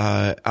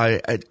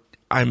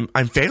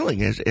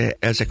failing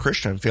as a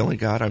Christian. I'm failing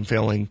God. I'm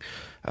failing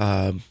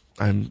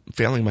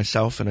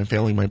myself, and I'm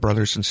failing my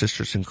brothers and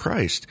sisters in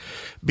Christ,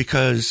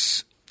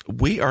 because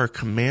we are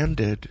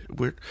commanded.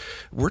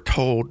 We're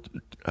told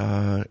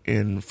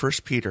in 1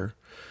 Peter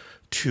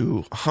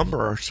to humble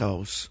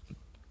ourselves.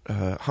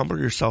 Humble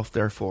yourself,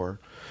 therefore,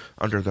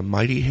 under the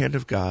mighty hand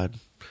of God,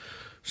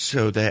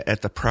 so that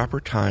at the proper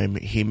time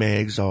he may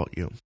exalt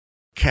you,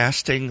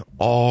 casting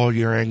all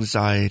your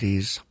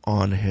anxieties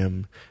on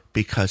him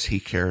because he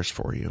cares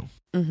for you.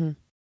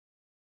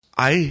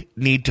 I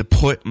need to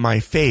put my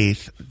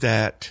faith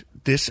that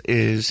this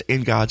is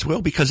in God's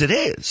will, because it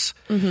is.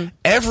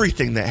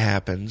 Everything that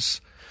happens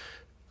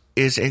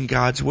is in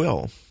God's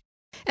will.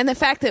 And the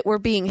fact that we're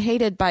being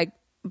hated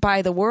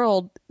by the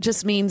world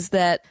just means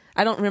that,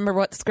 I don't remember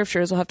what the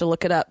scripture is, we'll have to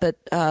look it up, but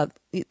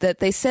that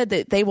they said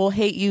that they will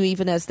hate you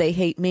even as they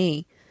hate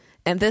me.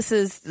 And this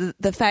is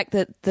the fact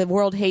that the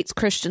world hates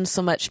Christians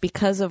so much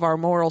because of our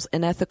morals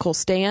and ethical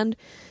stand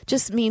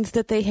just means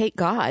that they hate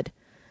God.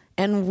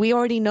 And we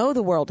already know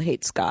the world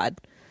hates God.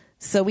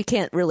 So we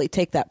can't really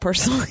take that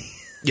personally.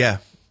 Yeah,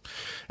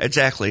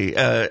 exactly.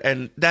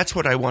 And that's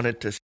what I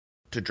wanted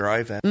to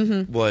drive at,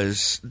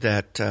 was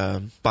that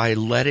by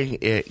letting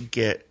it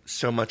get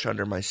so much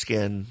under my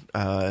skin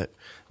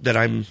that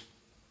I'm,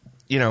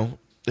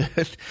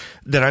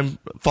 that I'm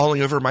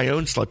falling over my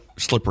own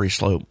slippery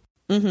slope.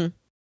 And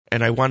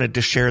I wanted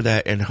to share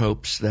that in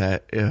hopes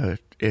that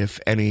if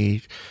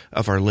any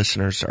of our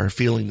listeners are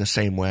feeling the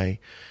same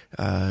way,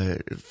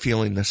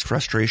 feeling this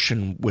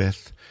frustration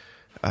with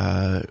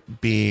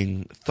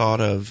being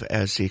thought of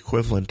as the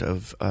equivalent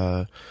of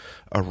a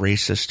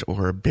racist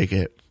or a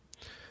bigot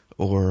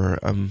or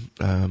a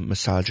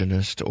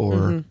misogynist,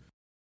 or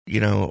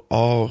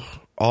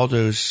all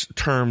those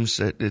terms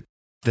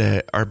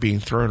that are being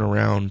thrown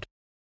around,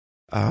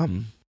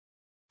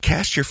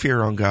 cast your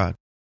fear on God.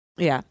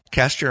 Yeah,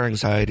 cast your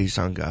anxieties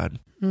on God.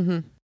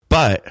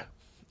 But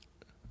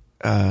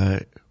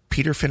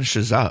Peter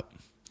finishes up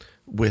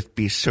with,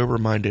 be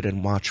sober-minded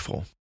and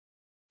watchful.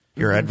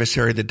 Your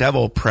adversary, the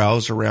devil,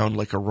 prowls around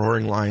like a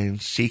roaring lion,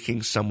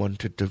 seeking someone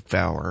to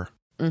devour.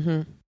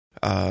 We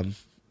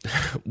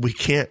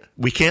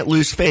can't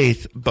lose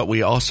faith, but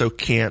we also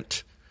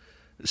can't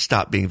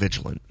stop being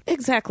vigilant.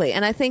 Exactly,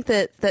 and I think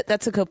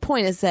that's a good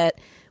point. Is that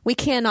we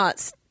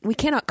cannot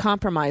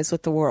compromise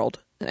with the world,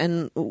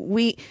 and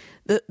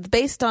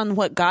based on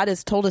what God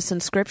has told us in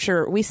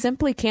Scripture, we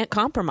simply can't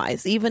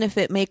compromise, even if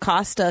it may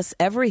cost us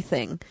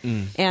everything.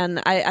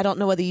 And I don't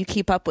know whether you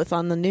keep up with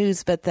on the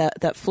news, but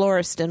that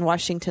florist in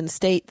Washington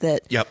State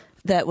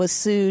that was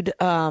sued.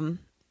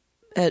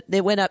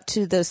 They went up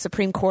to the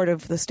Supreme Court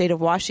of the state of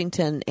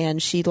Washington,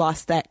 and she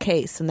lost that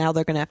case, and now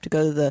they're going to have to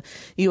go to the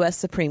U.S.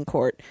 Supreme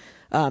Court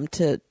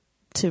to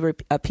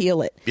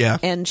appeal it. Yeah.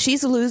 And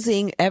she's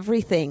losing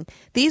everything.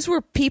 These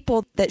were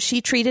people that she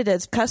treated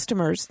as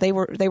customers. They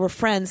were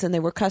friends and they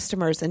were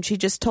customers. And she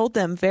just told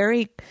them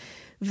very,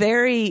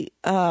 very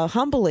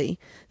humbly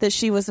that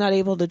she was not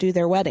able to do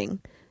their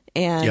wedding.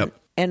 And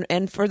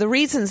and for the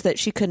reasons that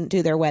she couldn't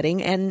do their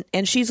wedding.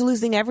 And she's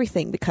losing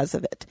everything because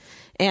of it.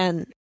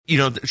 And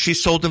she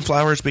sold them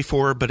flowers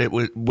before, but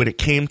when it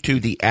came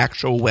to the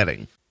actual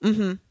wedding,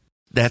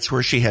 that's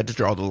where she had to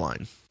draw the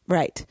line.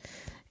 Right.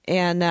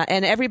 And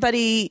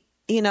everybody,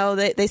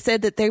 they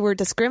said that they were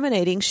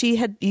discriminating. She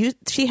had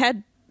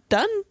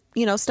done,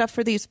 stuff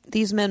for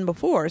these men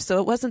before. So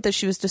it wasn't that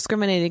she was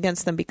discriminating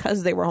against them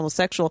because they were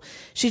homosexual.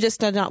 She just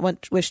did not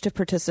wish to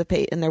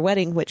participate in their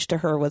wedding, which to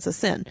her was a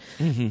sin.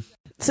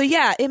 So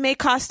yeah, it may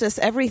cost us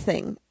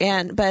everything.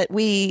 But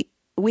we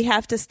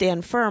have to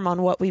stand firm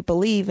on what we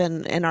believe,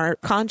 and our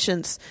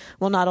conscience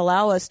will not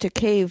allow us to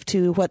cave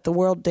to what the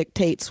world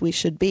dictates we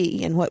should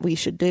be and what we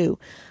should do.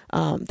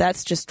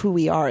 That's just who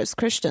we are as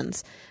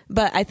Christians.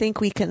 But I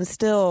think we can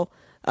still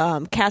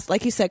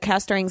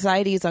cast our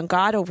anxieties on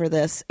God over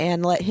this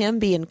and let Him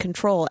be in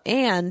control.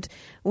 And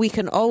we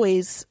can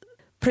always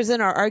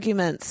present our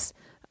arguments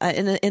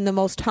in the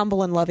most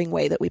humble and loving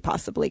way that we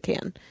possibly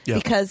can. Yeah.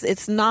 Because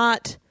it's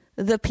not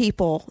the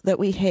people that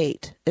we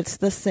hate, it's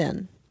the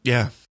sin.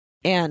 Yeah.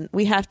 And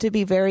we have to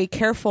be very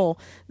careful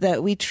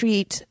that we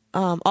treat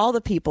all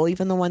the people,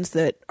 even the ones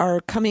that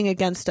are coming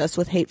against us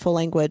with hateful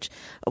language,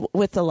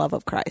 with the love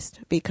of Christ,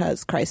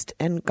 because Christ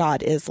and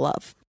God is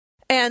love.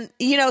 And,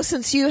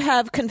 since you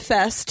have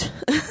confessed,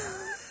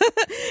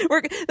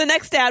 the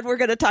next ad we're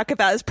going to talk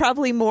about is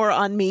probably more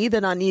on me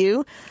than on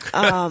you.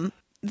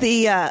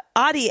 the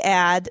Audi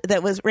ad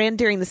that ran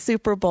during the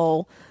Super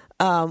Bowl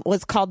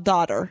was called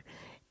Daughter.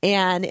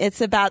 And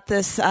it's about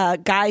this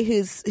guy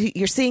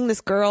you're seeing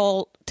this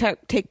girl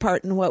take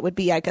part in what would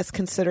be, I guess,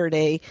 considered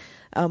a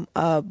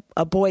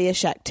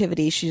boyish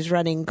activity. She's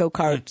running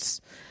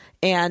go-karts,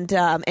 and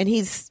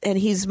he's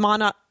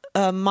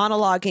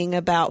monologuing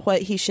about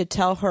what he should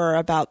tell her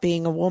about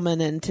being a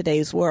woman in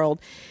today's world.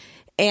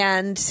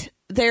 And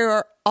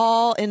they're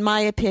all, in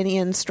my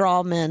opinion,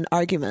 straw man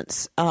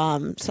arguments,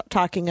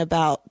 talking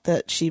about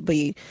that she'd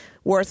be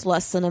worth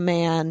less than a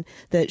man,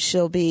 that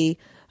she'll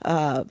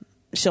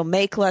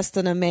make less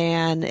than a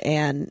man,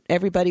 and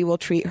everybody will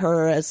treat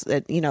her as,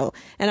 and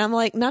I'm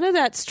like, none of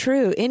that's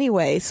true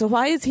anyway. So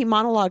why is he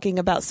monologuing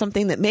about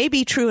something that may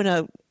be true in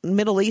a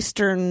Middle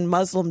Eastern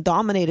Muslim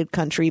dominated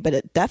country, but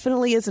it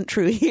definitely isn't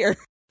true here?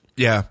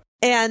 Yeah.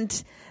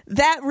 And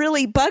that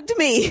really bugged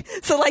me.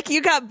 So like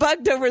you got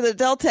bugged over the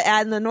Delta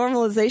ad and the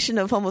normalization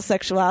of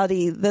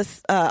homosexuality.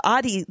 These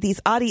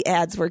Audi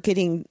ads were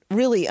getting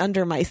really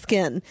under my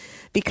skin,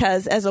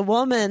 because as a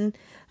woman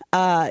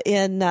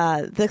in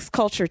this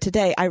culture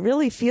today, I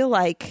really feel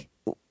like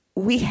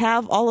we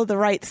have all of the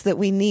rights that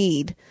we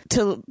need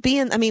to be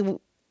in. I mean,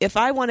 if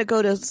I want to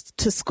go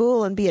to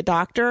school and be a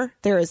doctor,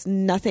 there is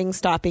nothing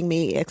stopping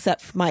me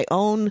except my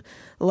own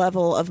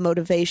level of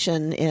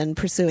motivation in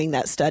pursuing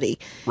that study.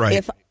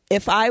 Right.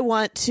 If I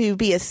want to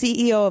be a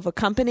CEO of a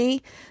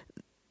company,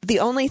 the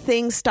only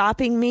thing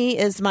stopping me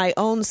is my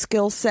own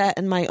skill set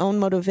and my own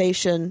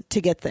motivation to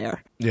get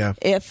there. Yeah.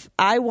 If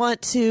I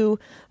want to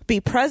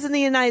be president of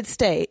the United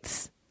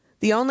States,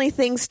 the only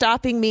thing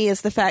stopping me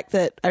is the fact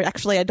that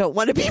actually I don't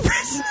want to be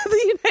president of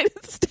the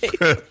United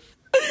States.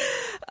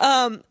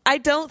 I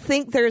don't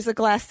think there's a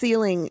glass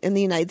ceiling in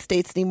the United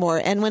States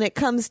anymore. And when it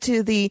comes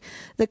to the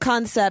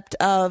concept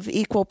of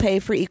equal pay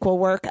for equal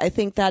work, I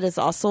think that is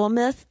also a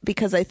myth,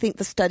 because I think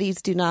the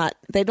studies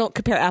they don't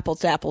compare apples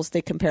to apples.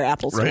 They compare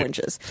apples to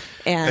oranges.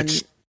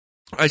 And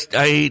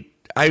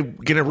I'm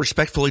going to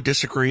respectfully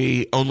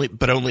disagree,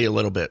 but only a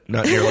little bit,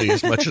 not nearly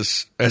as much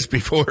as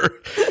before.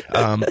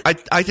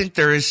 I think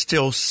there is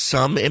still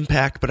some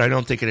impact, but I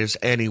don't think it is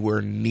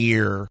anywhere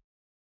near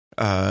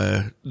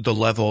the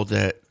level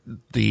that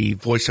the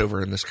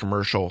voiceover in this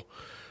commercial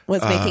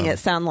was making it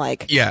sound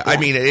like. Yeah, I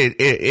mean,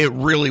 it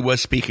really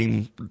was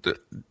speaking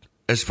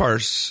as far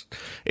as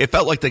it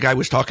felt like the guy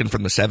was talking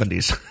from the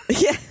 70s.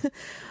 Yeah.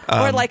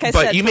 Or like I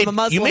said, from a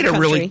Muslim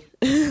country.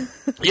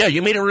 Yeah,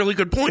 you made a really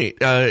good point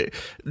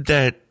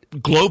that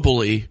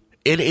globally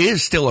it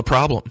is still a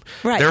problem.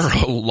 Right. There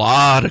are a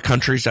lot of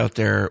countries out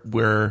there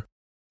where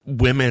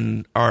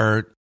women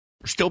are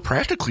still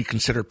practically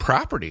considered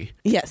property.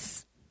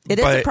 It's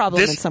a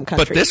problem in some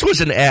countries. But this was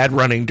an ad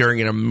running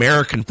during an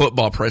American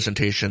football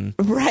presentation.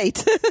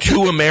 Right.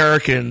 To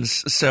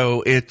Americans.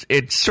 So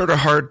it's sort of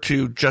hard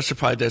to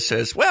justify this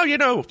as,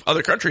 well,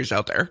 other countries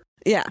out there.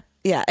 Yeah.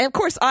 Yeah. And of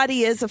course,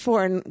 Audi is a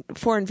foreign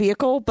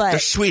vehicle, but they're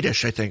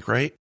Swedish, I think,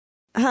 right?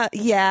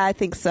 Yeah, I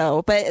think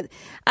so. But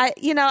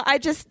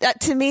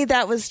to me,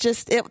 that was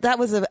that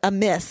was a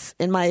miss,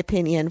 in my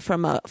opinion,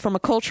 from a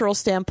cultural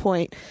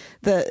standpoint.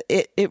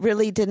 It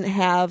really didn't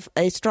have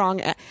a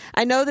strong.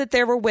 I know that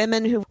there were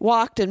women who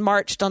walked and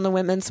marched on the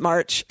Women's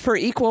March for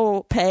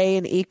equal pay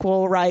and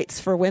equal rights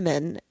for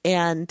women.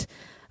 And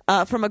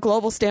from a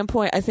global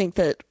standpoint, I think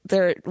that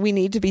we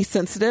need to be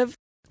sensitive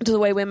to the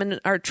way women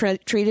are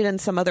treated in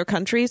some other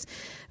countries.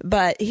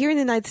 But here in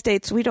the United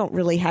States, we don't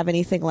really have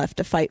anything left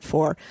to fight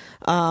for.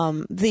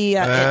 And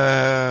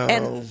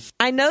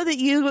I know that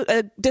you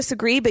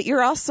disagree, but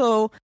you're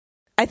also,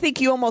 I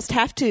think you almost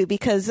have to,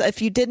 because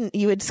if you didn't,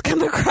 you would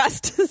come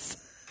across as...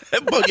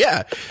 Well,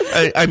 yeah.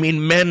 I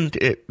mean, men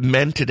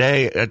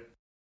today,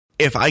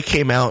 if I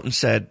came out and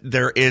said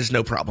there is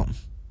no problem.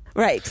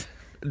 Right.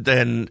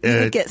 Then... you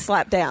would get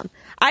slapped down.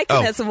 I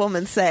can, as a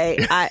woman, say...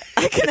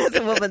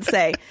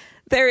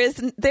 There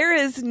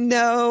is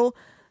no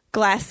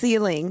glass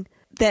ceiling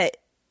that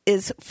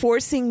is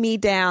forcing me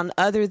down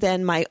other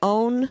than my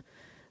own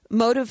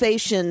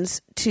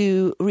motivations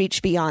to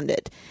reach beyond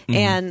it. Mm-hmm.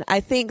 And I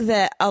think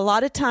that a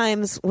lot of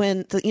times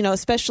when,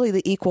 especially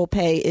the equal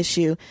pay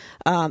issue,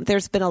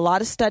 there's been a lot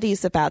of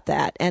studies about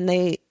that. And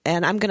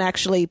I'm going to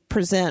actually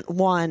present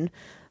one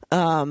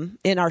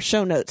in our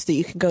show notes that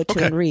you can go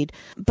to and read.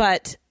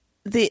 But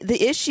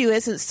the issue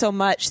isn't so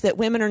much that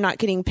women are not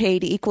getting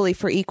paid equally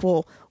for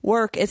equal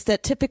work. It's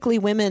that typically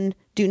women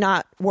do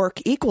not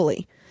work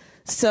equally.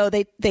 So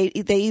they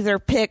either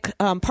pick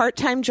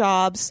part-time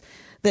jobs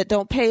that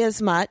don't pay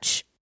as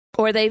much,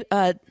 or they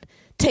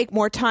take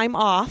more time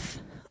off,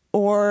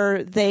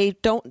 or they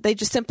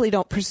just simply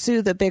don't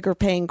pursue the bigger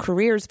paying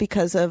careers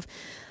because of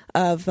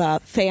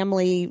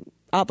family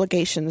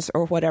obligations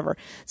or whatever.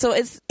 So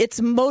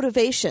it's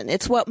motivation.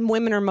 It's what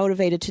women are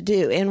motivated to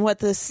do. And what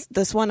this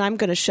one I'm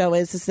going to show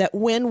is that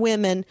when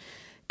women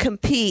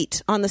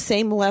compete on the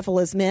same level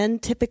as men,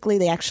 typically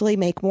they actually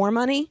make more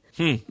money.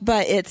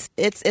 But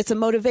it's a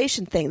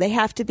motivation thing. They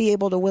have to be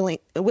able to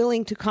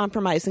willing to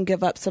compromise and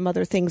give up some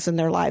other things in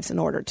their lives in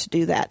order to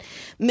do that.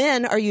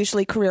 Men are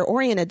usually career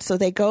oriented, so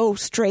they go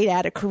straight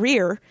at a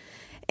career.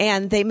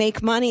 And they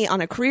make money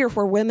on a career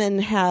where women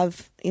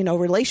have,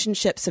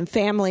 relationships and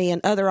family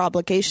and other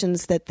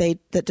obligations that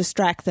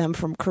distract them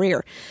from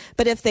career.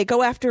 But if they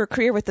go after a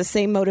career with the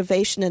same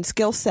motivation and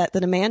skill set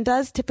that a man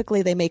does,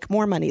 typically they make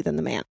more money than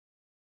the man.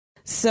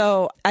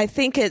 So I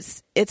think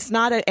it's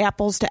not an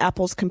apples to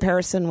apples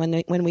comparison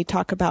when we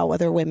talk about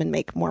whether women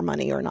make more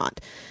money or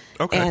not.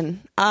 Okay. And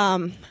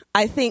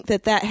I think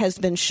that has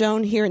been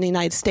shown here in the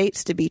United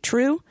States to be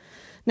true.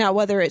 Now,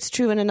 whether it's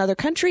true in another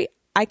country,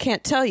 I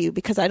can't tell you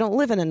because I don't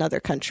live in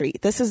another country.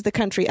 This is the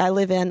country I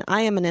live in.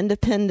 I am an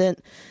independent,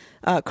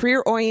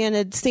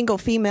 career-oriented, single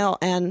female,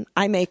 and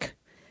I make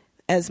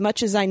as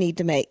much as I need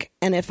to make.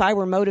 And if I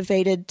were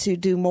motivated to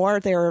do more,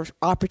 there are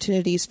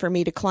opportunities for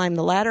me to climb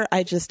the ladder.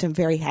 I just am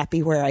very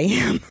happy where I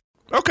am.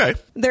 Okay.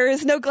 There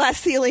is no glass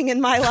ceiling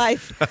in my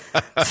life.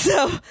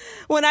 So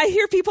when I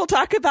hear people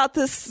talk about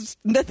this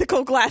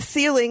mythical glass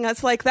ceiling,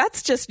 it's like,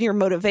 that's just your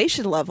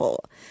motivation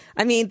level.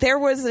 I mean, there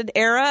was an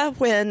era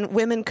when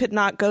women could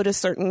not go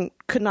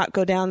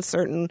down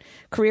certain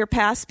career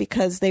paths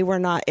because they were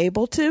not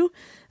able to.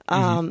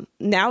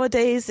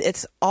 Nowadays,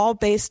 it's all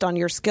based on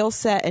your skill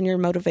set and your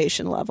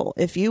motivation level.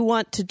 If you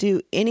want to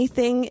do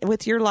anything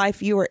with your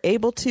life, you are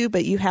able to,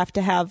 but you have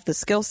to have the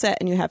skill set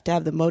and you have to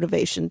have the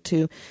motivation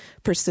to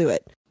pursue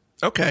it.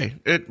 Okay.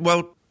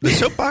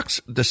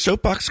 The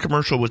soapbox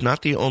commercial was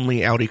not the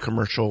only Audi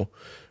commercial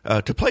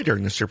to play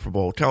during the Super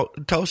Bowl. Tell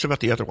us about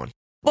the other one.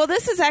 Well,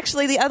 this is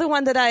actually the other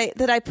one that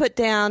I put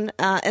down,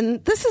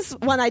 and this is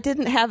one I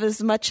didn't have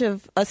as much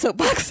of a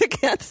soapbox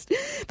against,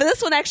 but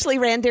this one actually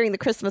ran during the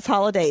Christmas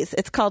holidays.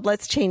 It's called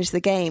Let's Change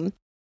the Game,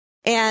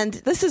 and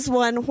this is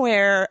one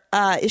where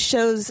it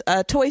shows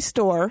a toy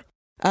store,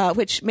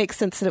 which makes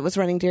sense that it was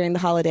running during the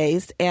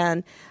holidays,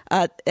 and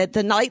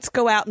the lights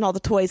go out and all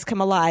the toys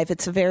come alive.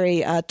 It's a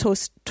very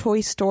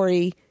Toy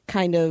Story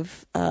kind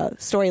of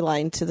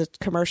storyline to the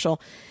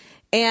commercial.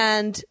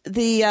 And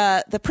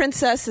the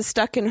princess is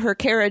stuck in her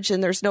carriage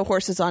and there's no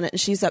horses on it,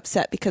 and she's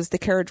upset because the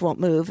carriage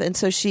won't move. And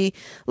so she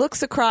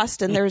looks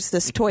across and there's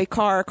this toy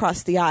car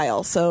across the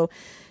aisle. So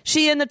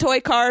she and the toy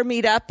car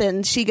meet up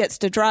and she gets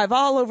to drive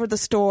all over the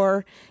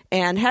store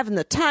and having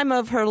the time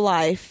of her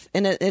life.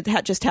 And it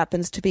just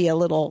happens to be a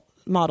little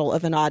model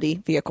of an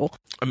Audi vehicle.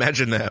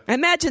 Imagine that.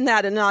 Imagine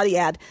that in an Audi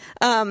ad.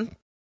 And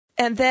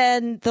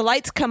then the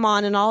lights come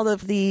on and all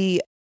of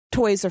the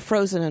toys are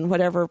frozen in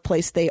whatever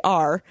place they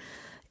are.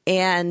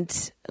 And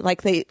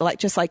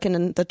just like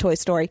in the Toy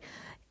Story,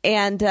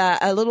 and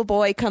a little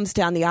boy comes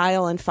down the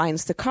aisle and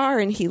finds the car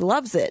and he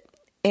loves it.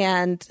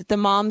 And the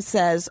mom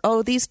says,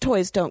 "Oh, these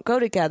toys don't go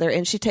together."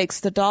 And she takes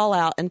the doll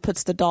out and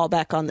puts the doll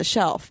back on the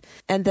shelf.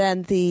 And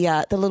then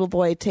the little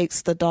boy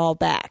takes the doll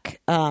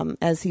back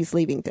as he's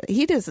leaving.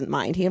 He doesn't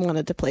mind. He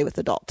wanted to play with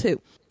the doll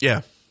too.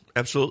 Yeah,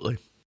 absolutely.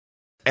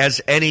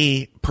 As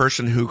any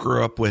person who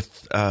grew up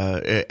with,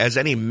 as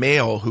any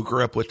male who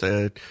grew up with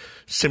a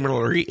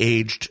similarly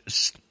aged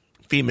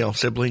female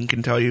sibling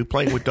can tell you,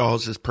 playing with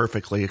dolls is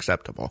perfectly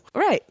acceptable.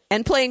 Right.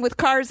 And playing with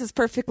cars is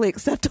perfectly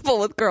acceptable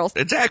with girls.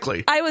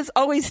 Exactly. I was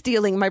always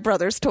stealing my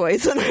brother's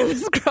toys when I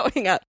was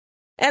growing up.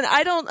 And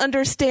I don't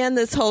understand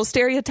this whole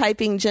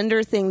stereotyping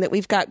gender thing that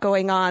we've got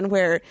going on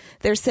where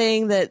they're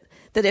saying that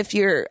if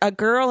you're a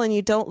girl and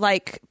you don't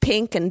like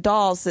pink and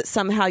dolls, that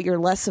somehow you're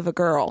less of a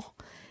girl.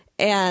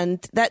 And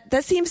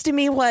that seems to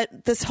me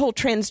what this whole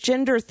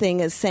transgender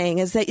thing is saying,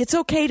 is that it's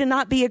okay to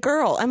not be a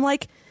girl. I'm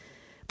like,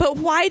 but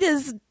why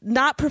does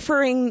not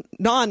preferring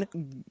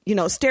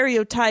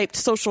stereotyped,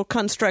 social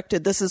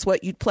constructed, this is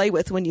what you'd play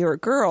with when you're a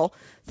girl,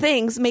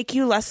 things make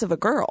you less of a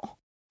girl?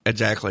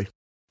 Exactly.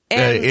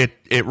 And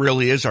it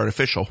really is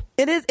artificial.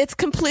 It is. It's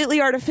completely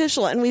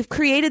artificial. And we've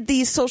created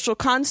these social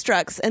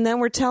constructs, and then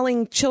we're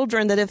telling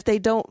children that if they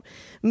don't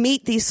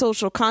meet these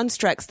social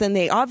constructs, then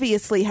they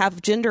obviously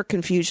have gender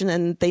confusion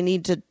and they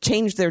need to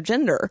change their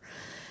gender.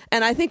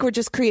 And I think we're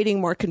just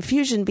creating more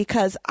confusion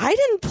because I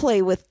didn't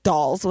play with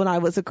dolls when I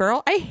was a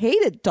girl. I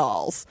hated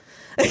dolls.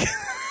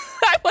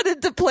 I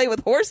wanted to play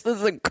with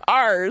horses and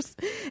cars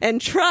and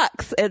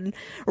trucks and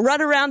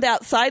run around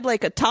outside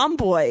like a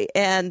tomboy.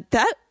 And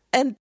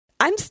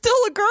I'm still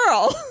a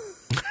girl.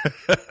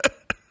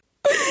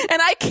 And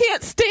I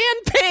can't stand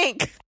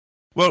pink.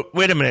 Well,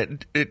 wait a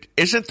minute.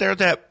 Isn't there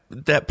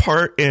that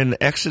part in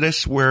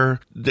Exodus where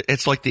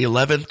it's like the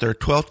 11th or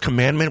 12th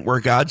commandment where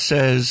God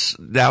says,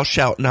 "Thou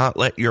shalt not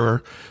let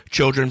your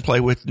children play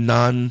with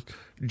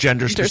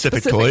non-gender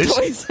specific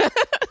toys"?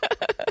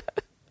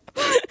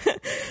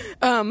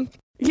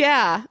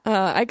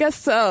 I guess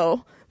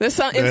so. There's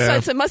some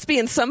insights. It must be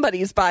in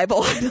somebody's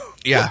Bible.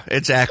 Yeah,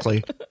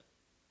 exactly.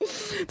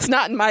 It's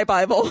not in my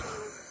Bible.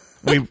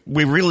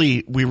 We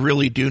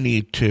really do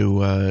need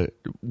to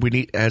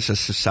as a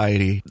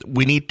society,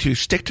 we need to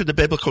stick to the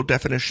biblical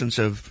definitions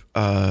of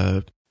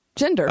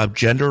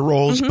gender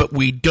roles, but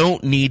we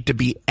don't need to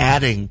be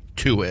adding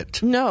to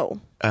it. No.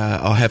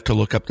 I'll have to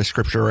look up the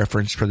scripture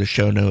reference for the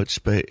show notes,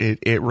 but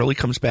it really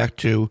comes back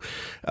to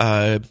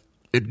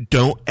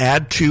don't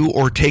add to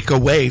or take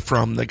away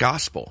from the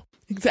gospel.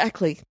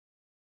 Exactly.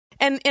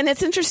 And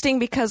it's interesting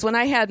because when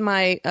I had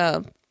my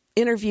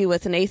interview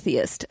with an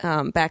atheist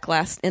back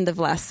end of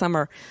last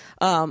summer.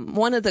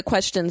 One of the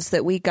questions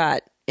that we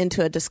got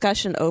into a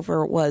discussion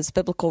over was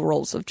biblical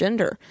roles of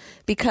gender,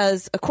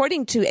 because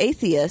according to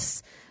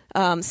atheists,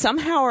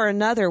 somehow or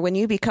another, when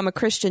you become a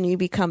Christian, you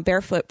become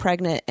barefoot,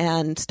 pregnant,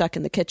 and stuck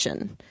in the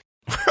kitchen.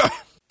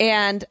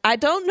 And I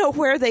don't know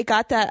where they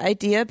got that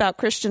idea about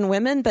Christian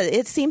women, but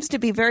it seems to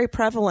be very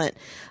prevalent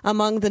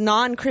among the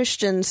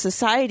non-Christian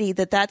society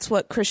that that's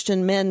what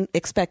Christian men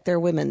expect their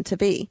women to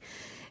be.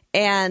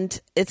 And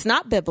it's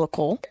not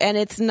biblical, and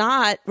it's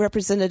not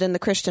represented in the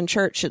Christian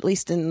church, at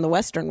least in the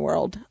Western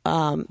world.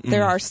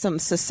 There are some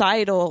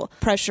societal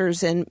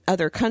pressures in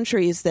other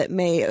countries that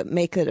may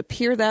make it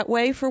appear that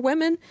way for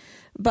women.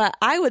 But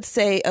I would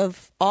say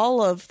of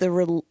all of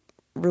the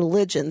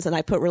religions, and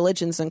I put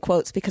religions in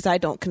quotes because I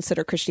don't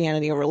consider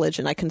Christianity a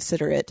religion. I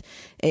consider it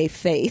a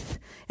faith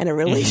and a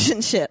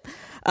relationship.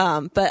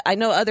 But I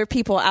know other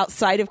people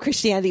outside of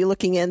Christianity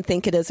looking in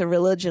think it is a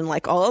religion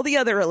like all the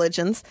other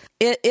religions.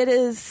 It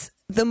is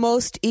the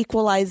most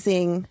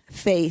equalizing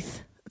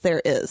faith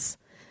there is,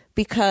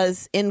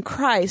 because in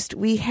Christ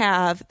we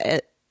have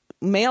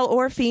male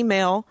or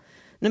female,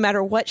 no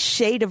matter what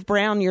shade of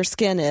brown your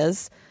skin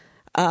is,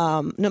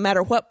 no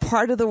matter what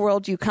part of the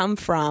world you come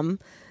from,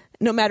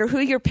 no matter who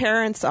your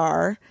parents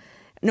are,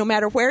 no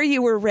matter where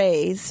you were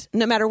raised,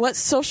 no matter what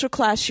social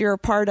class you're a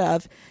part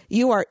of,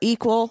 you are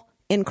equal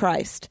in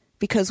Christ,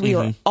 because we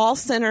are all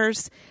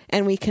sinners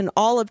and we can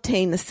all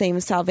obtain the same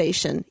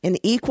salvation in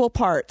equal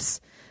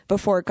parts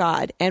before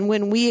God. And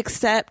when we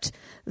accept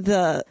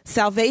the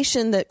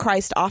salvation that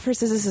Christ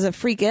offers us as a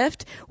free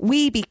gift,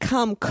 we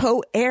become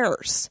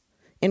co-heirs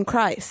in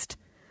Christ.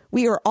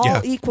 We are all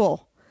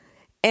equal.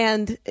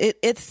 And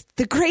it's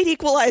the great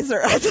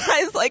equalizer.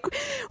 I was like,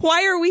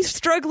 why are we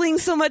struggling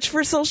so much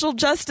for social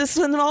justice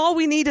when all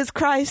we need is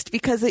Christ?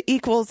 Because it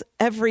equals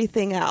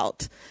everything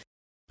out.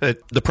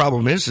 The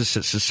problem is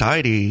that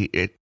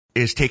society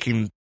is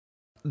taking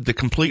the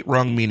complete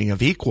wrong meaning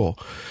of equal.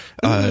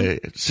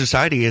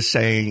 Society is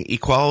saying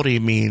equality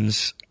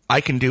means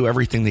I can do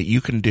everything that you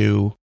can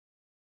do,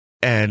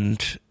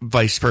 and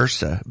vice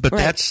versa. But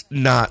that's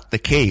not the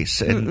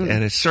case, and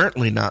it's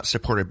certainly not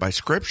supported by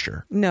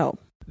Scripture. No.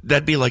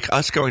 That'd be like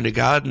us going to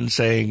God and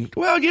saying,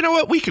 well, you know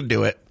what? We can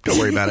do it. Don't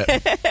worry about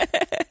it.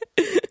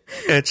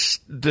 It's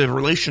the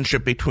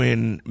relationship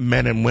between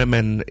men and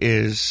women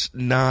is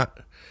not,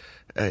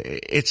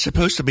 it's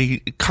supposed to be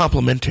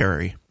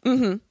complementary.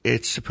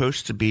 It's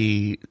supposed to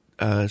be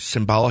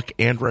symbolic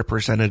and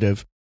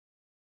representative,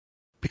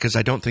 because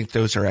I don't think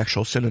those are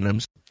actual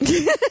synonyms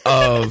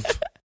of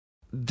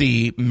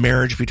the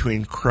marriage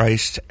between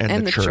Christ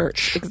and the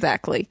church.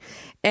 Exactly.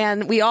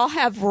 And we all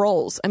have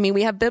roles. I mean,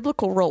 we have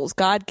biblical roles.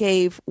 God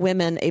gave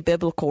women a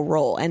biblical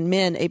role and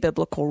men a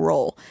biblical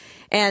role.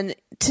 And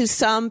to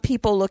some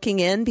people looking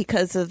in,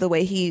 because of the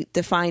way he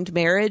defined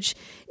marriage,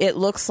 it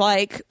looks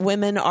like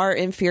women are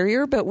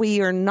inferior, but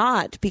we are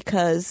not,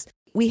 because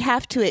we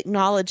have to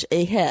acknowledge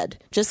a head.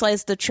 Just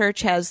as the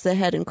church has the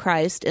head in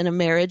Christ, in a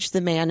marriage,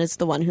 the man is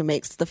the one who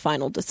makes the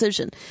final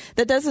decision.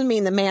 That doesn't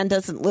mean the man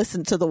doesn't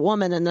listen to the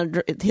woman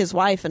and his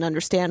wife and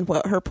understand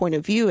what her point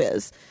of view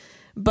is.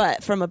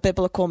 But from a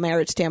biblical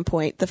marriage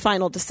standpoint, the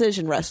final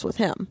decision rests with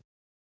him.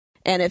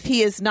 And if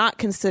he is not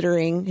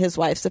considering his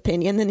wife's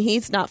opinion, then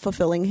he's not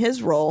fulfilling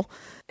his role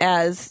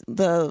as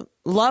the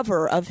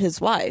lover of his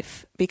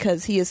wife,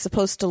 because he is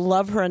supposed to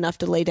love her enough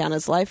to lay down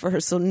his life for her.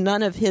 So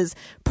none of his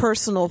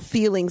personal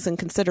feelings and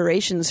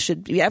considerations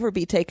should ever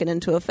be taken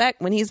into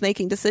effect when he's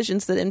making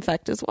decisions that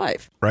infect his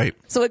wife. Right.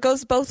 So it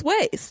goes both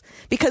ways,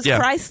 because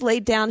Christ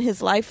laid down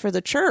his life for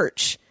the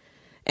church,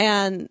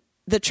 and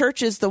the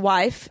church is the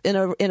wife in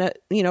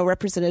a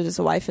represented as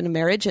a wife in a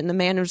marriage, and the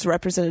man is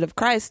representative of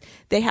Christ.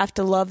 They have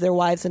to love their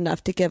wives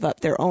enough to give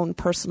up their own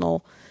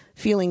personal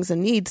feelings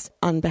and needs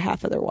on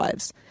behalf of their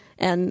wives.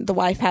 And the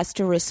wife has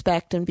to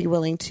respect and be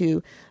willing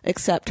to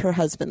accept her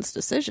husband's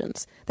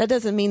decisions. That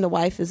doesn't mean the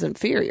wife is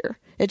inferior.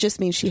 It just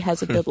means she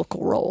has a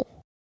biblical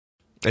role.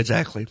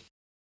 Exactly.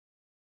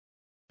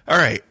 All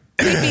right.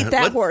 We beat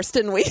that horse,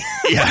 didn't we?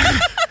 Yeah.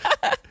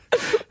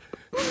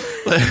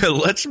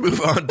 Let's move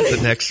on to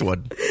the next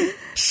one.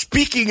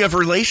 Speaking of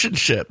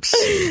relationships.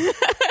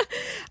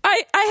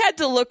 I had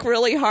to look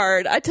really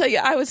hard. I tell you,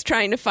 I was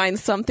trying to find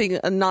something,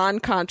 a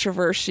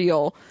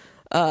non-controversial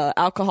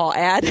alcohol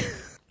ad.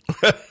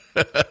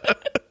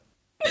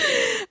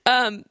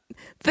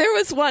 There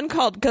was one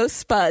called Ghost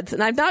Spuds,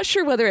 and I'm not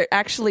sure whether it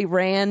actually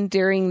ran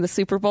during the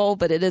Super Bowl,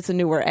 but it is a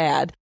newer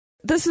ad.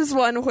 This is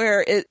one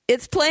where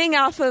it's playing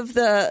off of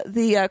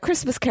the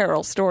Christmas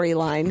Carol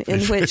storyline,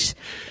 in which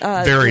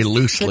very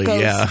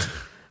loosely,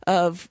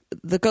 of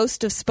the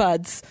ghost of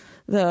Spuds,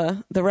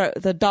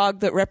 the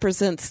dog that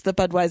represents the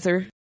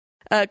Budweiser,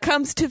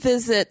 comes to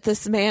visit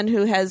this man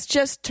who has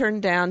just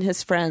turned down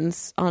his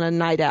friends on a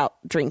night out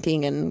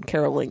drinking and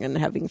caroling and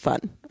having fun.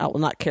 Oh, well,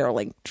 not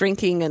caroling,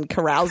 drinking and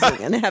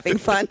carousing and having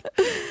fun.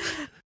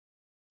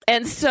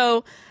 And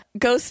so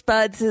Ghost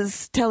Buds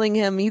is telling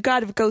him, you got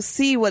to go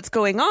see what's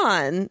going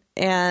on.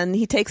 And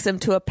he takes him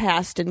to a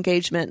past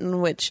engagement in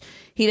which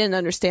he didn't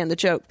understand the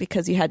joke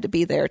because you had to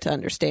be there to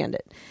understand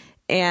it.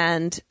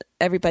 And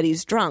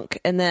everybody's drunk.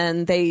 And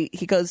then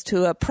he goes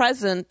to a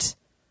present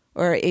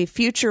or a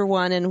future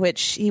one in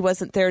which he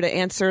wasn't there to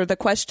answer the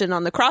question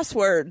on the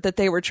crossword that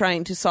they were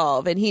trying to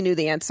solve. And he knew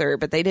the answer,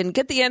 but they didn't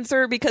get the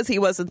answer because he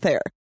wasn't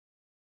there.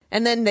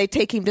 And then they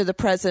take him to the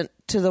present,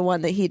 to the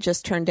one that he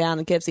just turned down,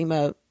 and gives him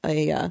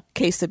a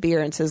case of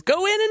beer and says,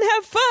 go in and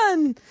have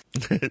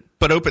fun.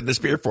 But open this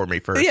beer for me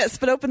first. Yes,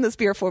 but open this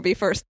beer for me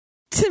first.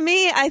 To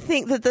me, I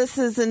think that this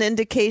is an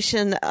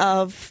indication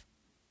of,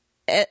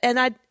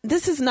 and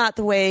this is not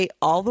the way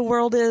all the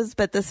world is,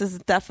 but this is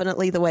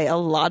definitely the way a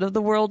lot of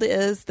the world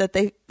is, that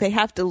they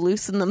have to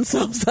loosen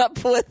themselves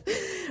up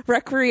with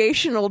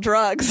recreational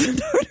drugs in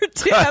order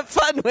to have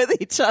fun with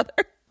each other.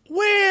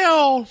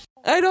 Well,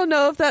 I don't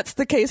know if that's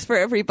the case for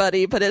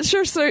everybody, but it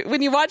sure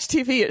when you watch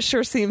TV, it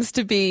sure seems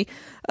to be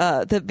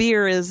the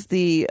beer is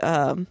the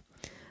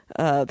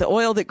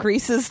oil that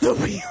greases the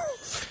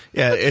wheels.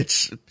 Yeah,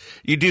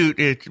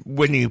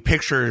 when you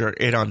picture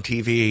it on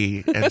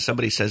TV and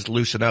somebody says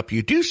 "loosen up,"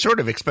 you do sort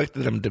of expect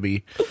them to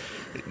be,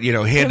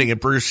 handing a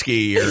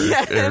brewski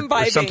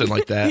or something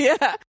like that.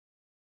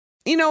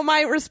 Yeah.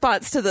 My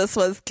response to this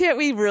was, can't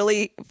we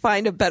really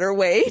find a better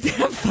way to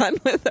have fun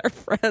with our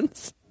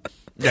friends?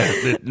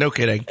 Yeah, no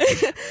kidding.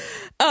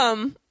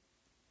 I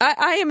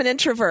am an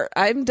introvert.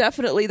 I'm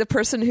definitely the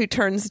person who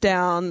turns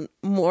down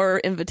more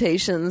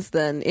invitations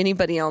than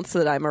anybody else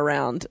that I'm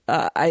around.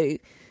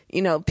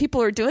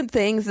 People are doing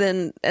things,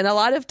 and a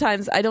lot of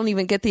times I don't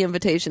even get the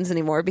invitations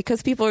anymore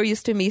because people are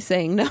used to me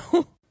saying no.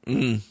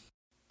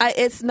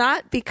 It's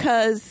not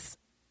because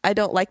I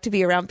don't like to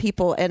be around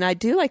people, and I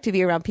do like to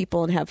be around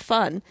people and have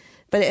fun,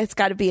 but it's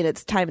got to be in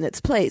its time and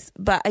its place.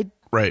 But I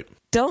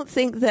don't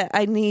think that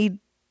I need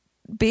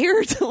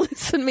beer to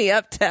loosen me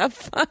up to have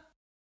fun.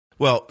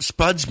 Well,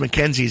 Spuds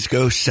McKenzie's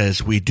ghost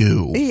says we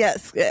do.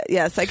 Yes,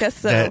 I guess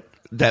so.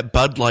 That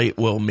Bud Light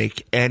will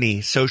make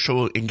any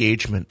social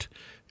engagement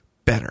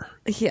better.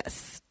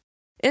 Yes.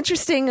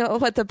 Interesting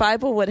what the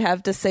Bible would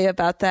have to say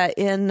about that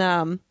in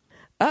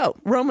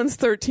Romans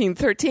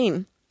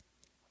 13:13.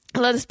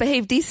 Let us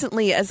behave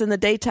decently as in the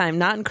daytime,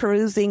 not in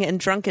carousing and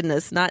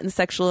drunkenness, not in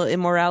sexual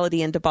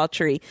immorality and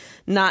debauchery,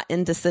 not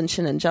in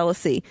dissension and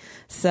jealousy.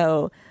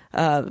 So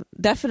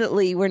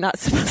definitely we're not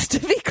supposed to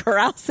be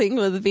carousing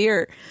with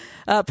beer.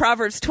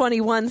 Proverbs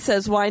 21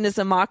 says wine is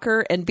a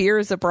mocker and beer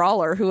is a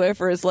brawler.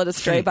 Whoever is led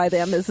astray by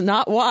them is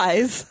not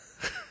wise.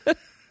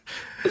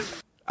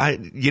 I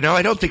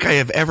don't think I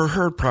have ever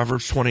heard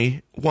Proverbs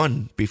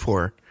 21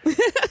 before.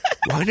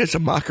 Wine is a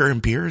mocker and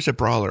beer is a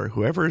brawler.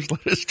 Whoever is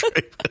led astray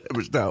by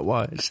them is not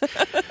wise.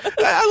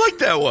 I like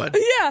that one.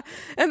 Yeah.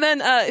 And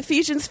then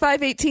Ephesians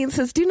 5:18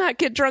 says, do not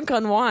get drunk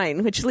on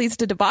wine, which leads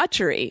to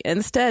debauchery.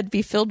 Instead,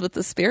 be filled with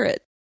the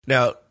Spirit.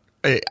 Now,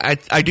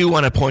 I do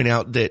want to point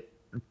out that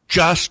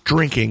just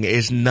drinking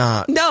is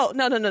not. No.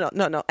 And I'm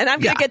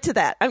going to get to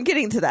that. I'm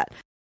getting to that.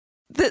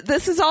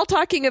 This is all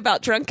talking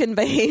about drunken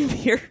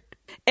behavior.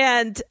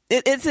 And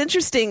it's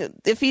interesting,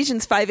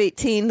 Ephesians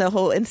 5:18, the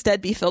whole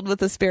instead be filled with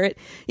the Spirit.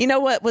 You know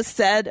what was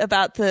said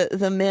about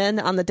the men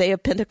on the day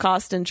of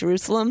Pentecost in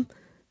Jerusalem?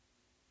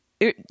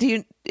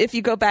 If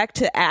you go back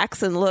to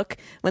Acts and look,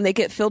 when they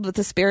get filled with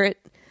the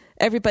Spirit,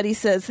 everybody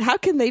says, how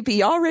can they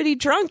be already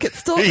drunk? It's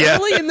still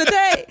early in the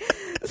day.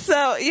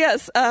 So,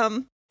 yes,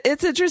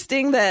 it's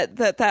interesting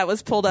that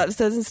was pulled up. It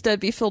says instead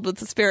be filled with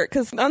the Spirit,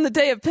 because on the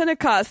day of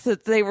Pentecost,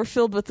 that they were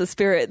filled with the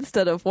Spirit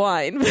instead of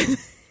wine.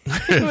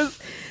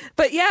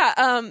 But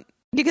yeah,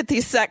 you get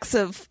these sects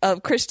of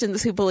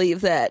Christians who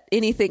believe that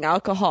anything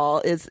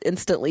alcohol is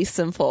instantly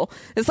sinful.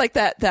 It's like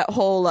that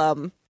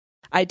whole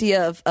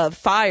idea of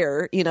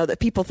fire, that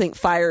people think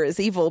fire is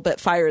evil, but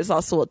fire is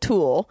also a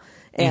tool.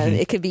 And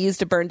it can be used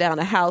to burn down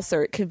a house,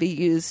 or it can be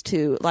used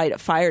to light a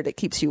fire that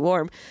keeps you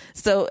warm.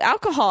 So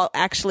alcohol,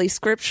 actually,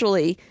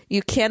 scripturally,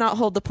 you cannot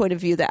hold the point of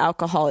view that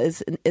alcohol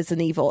is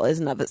an evil in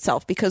and of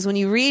itself. Because when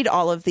you read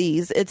all of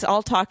these, it's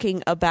all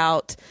talking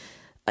about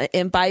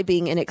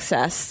imbibing in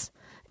excess.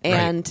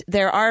 And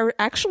there are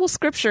actual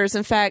scriptures.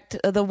 In fact,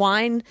 the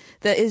wine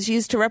that is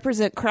used to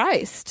represent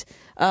Christ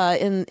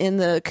in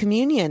the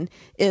communion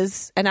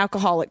is an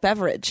alcoholic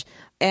beverage.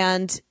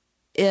 And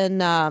in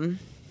 1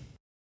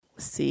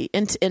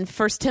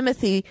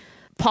 Timothy,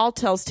 Paul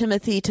tells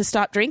Timothy to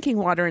stop drinking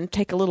water and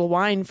take a little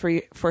wine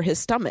for his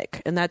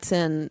stomach. And that's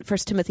in 1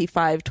 Timothy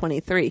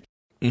 5:23.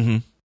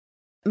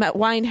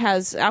 Wine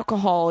has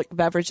alcoholic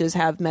beverages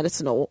have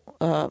medicinal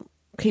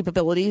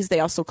capabilities. They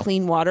also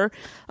clean water.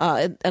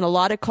 In a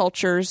lot of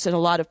cultures, in a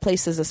lot of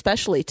places,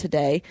 especially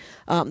today,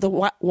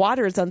 the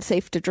water is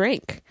unsafe to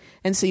drink.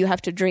 And so you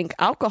have to drink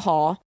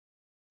alcohol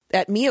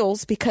at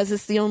meals because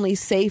it's the only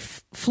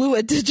safe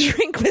fluid to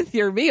drink with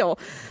your meal.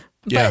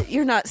 Yeah. But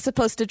you're not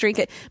supposed to drink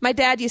it. My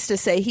dad used to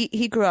say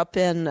he grew up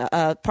in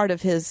part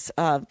of his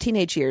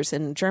teenage years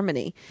in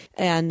Germany,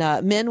 and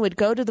men would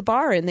go to the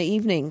bar in the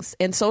evenings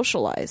and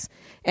socialize.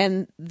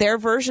 And their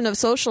version of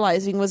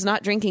socializing was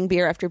not drinking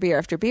beer after beer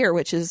after beer,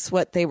 which is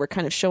what they were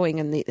kind of showing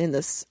in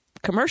this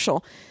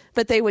commercial.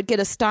 But they would get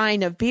a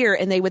stein of beer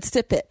and they would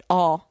sip it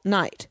all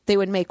night. They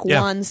would make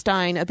one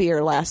stein of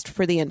beer last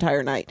for the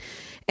entire night.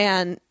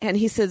 And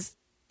he says,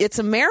 it's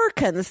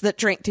Americans that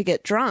drink to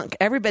get drunk.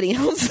 Everybody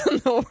else in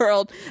the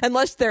world,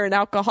 unless they're an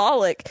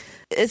alcoholic,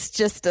 it's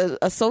just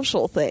a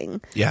social thing.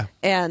 Yeah.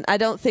 And I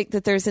don't think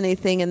that there's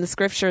anything in the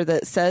scripture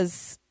that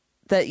says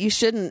that you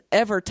shouldn't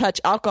ever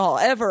touch alcohol,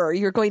 ever, or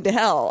you're going to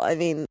hell. I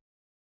mean,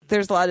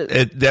 there's a lot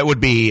of... that would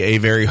be a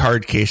very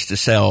hard case to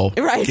sell,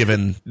 right,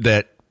 given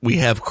that we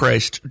have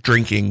Christ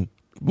drinking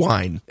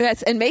wine.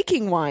 Yes, and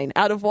making wine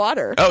out of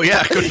water. Oh,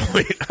 yeah, good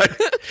point.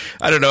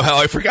 I don't know how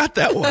I forgot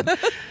that one.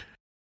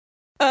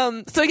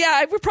 So yeah,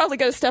 I would probably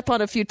go step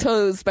on a few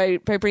toes by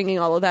bringing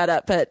all of that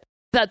up, but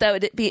thought that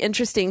would be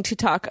interesting to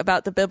talk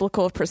about the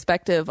biblical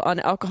perspective on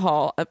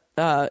alcohol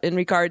in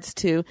regards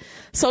to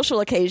social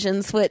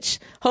occasions, which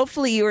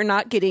hopefully you are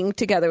not getting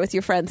together with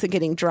your friends and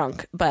getting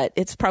drunk, but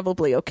it's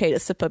probably okay to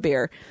sip a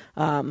beer.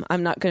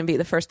 I'm not going to be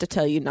the first to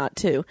tell you not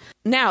to.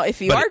 Now,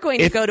 if you are going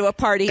to go to a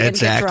party and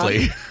get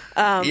drunk,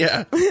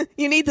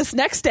 you need this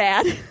next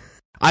ad.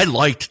 I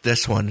liked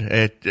this one.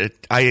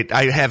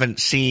 I haven't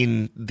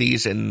seen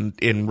these in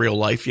real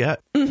life yet,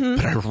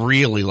 but I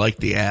really like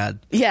the ad.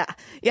 Yeah.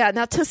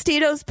 Now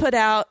Tostitos put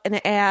out an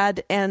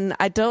ad, and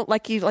I don't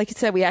like you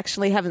said, we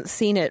actually haven't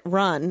seen it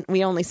run.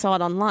 We only saw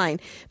it online,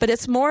 but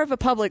it's more of a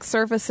public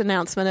service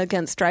announcement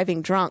against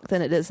driving drunk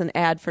than it is an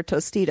ad for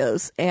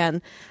Tostitos.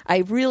 And I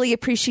really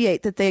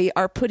appreciate that they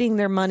are putting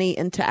their money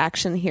into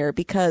action here,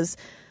 because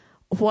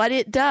what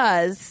it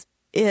does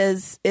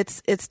is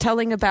it's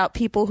telling about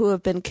people who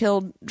have been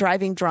killed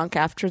driving drunk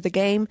after the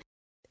game.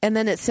 And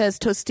then it says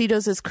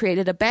Tostitos has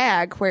created a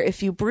bag where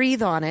if you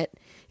breathe on it,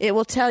 it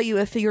will tell you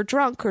if you're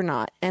drunk or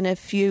not. And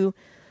if you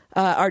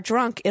are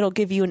drunk, it'll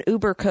give you an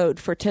Uber code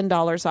for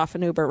 $10 off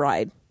an Uber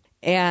ride.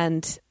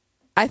 And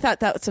I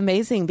thought that was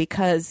amazing,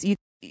 because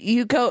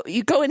you go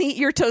and eat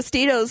your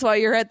Tostitos while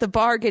you're at the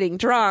bar getting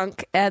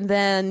drunk, and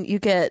then you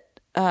get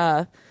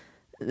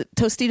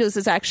Tostitos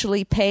is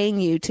actually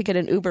paying you to get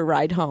an Uber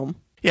ride home.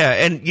 Yeah,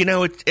 and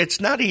it's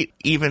not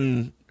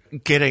even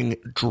getting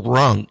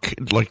drunk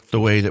like the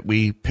way that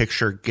we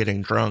picture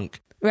getting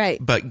drunk. Right.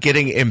 But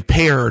getting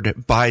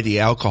impaired by the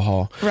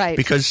alcohol. Right.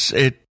 Because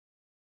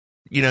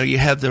you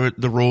have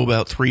the rule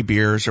about 3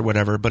 beers or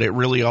whatever, but it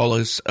really all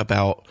is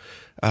about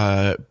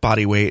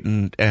body weight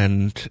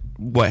and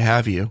what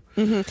have you.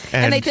 Mm-hmm.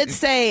 And they did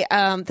say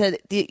that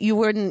you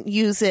wouldn't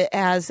use it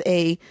as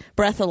a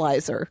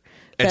breathalyzer.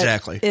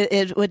 Exactly.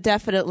 It would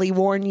definitely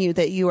warn you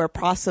that you are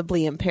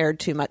possibly impaired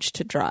too much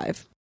to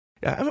drive.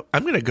 Yeah,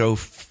 I'm going to go.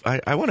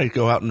 I want to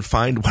go out and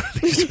find one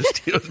of these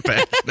Tostitos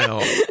bags now.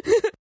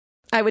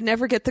 I would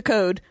never get the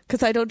code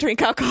because I don't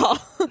drink alcohol.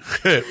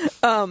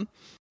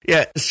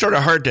 Yeah, it's sort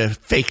of hard to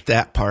fake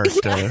that part.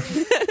 Yeah.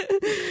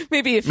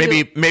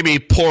 Maybe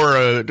pour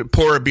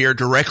a beer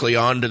directly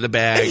onto the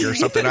bag or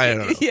something. I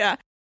don't know.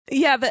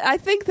 Yeah, but I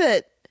think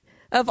that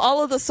of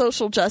all of the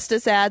social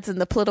justice ads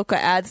and the political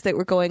ads that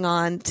were going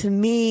on, to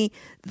me,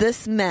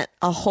 this meant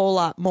a whole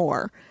lot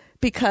more,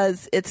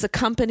 because it's a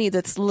company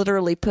that's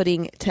literally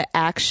putting to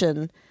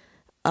action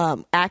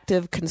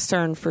active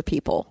concern for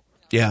people.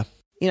 Yeah.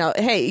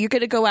 Hey, you're going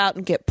to go out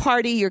and get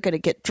party, you're going to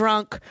get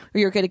drunk, or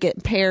you're going to get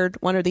impaired,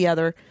 one or the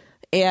other.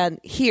 And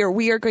here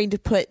we are going to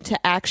put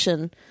to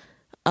action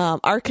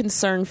our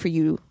concern for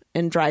you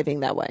in driving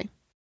that way.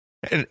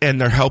 And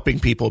they're helping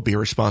people be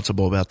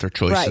responsible about their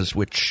choices, right,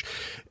 which,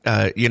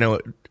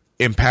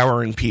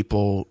 empowering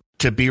people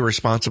to be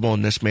responsible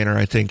in this manner,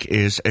 I think,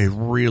 is a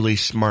really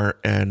smart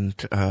and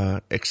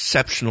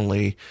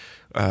exceptionally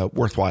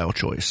worthwhile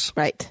choice.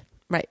 Right.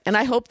 And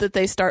I hope that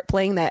they start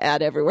playing that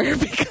ad everywhere,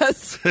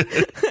 because,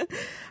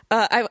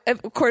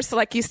 of course,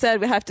 like you said,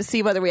 we have to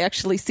see whether we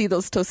actually see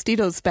those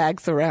Tostitos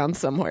bags around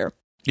somewhere.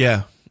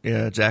 Yeah,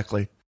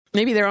 exactly.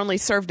 Maybe they're only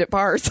served at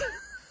bars.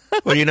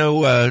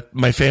 Well,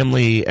 my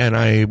family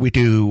and we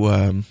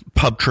do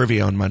pub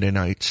trivia on Monday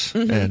nights,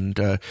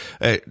 and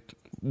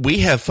we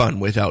have fun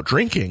without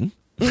drinking.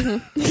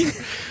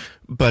 Mm-hmm.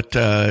 But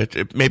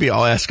maybe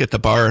I'll ask at the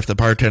bar if the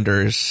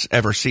bartender has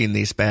ever seen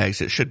these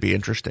bags. It should be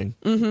interesting.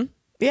 Mm-hmm.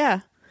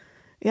 Yeah,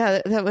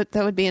 that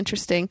would be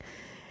interesting.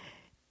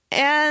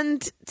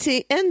 And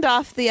to end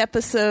off the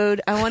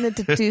episode, I wanted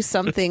to do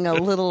something a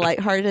little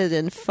lighthearted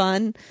and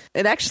fun.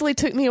 It actually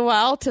took me a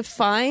while to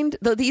find,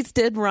 though these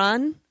did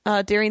run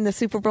during the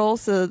Super Bowl,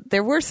 so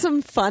there were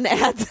some fun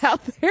ads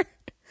out there.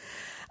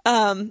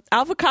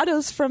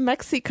 Avocados from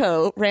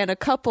Mexico ran a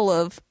couple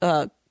of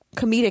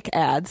comedic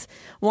ads.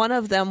 One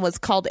of them was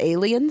called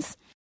Aliens.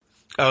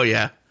 Oh,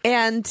 yeah.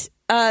 And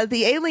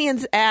the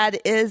Aliens ad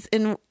is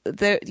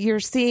you're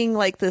seeing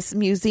like this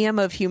museum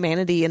of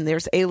humanity, and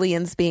there's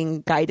aliens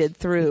being guided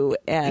through.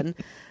 And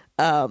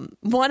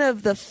one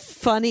of the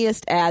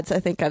funniest ads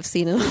I think I've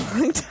seen in a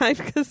long time,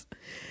 because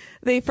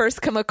they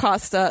first come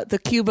across the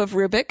cube of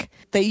Rubik.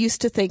 They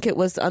used to think it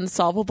was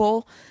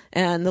unsolvable.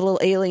 And the little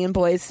alien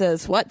boy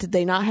says, what, did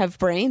they not have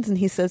brains? And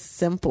he says,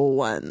 simple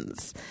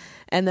ones.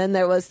 And then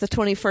there was the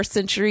 21st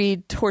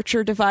century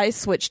torture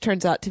device, which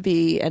turns out to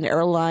be an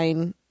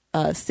airline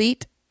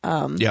seat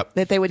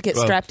that they would get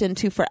strapped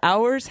into for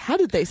hours. How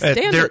did they stand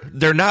it?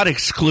 They're not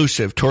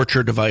exclusive,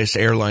 torture device,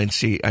 airline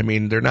seat. I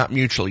mean, they're not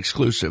mutually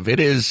exclusive. It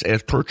is a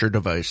torture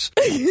device.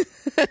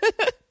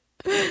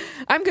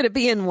 I'm going to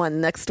be in one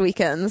next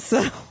weekend,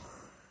 so...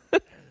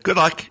 Good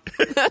luck.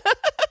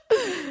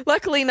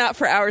 Luckily not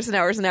for hours and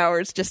hours and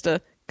hours, just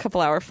a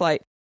couple-hour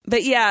flight.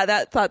 But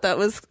yeah, thought that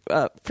was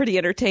pretty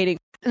entertaining.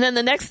 And then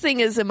the next thing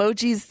is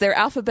emojis. Their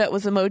alphabet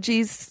was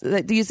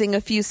emojis, using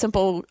a few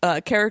simple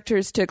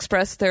characters to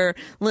express their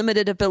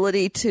limited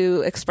ability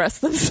to express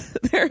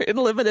their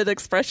limited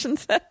expression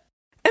set.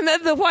 And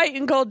then the white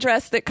and gold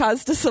dress that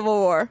caused a civil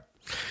war.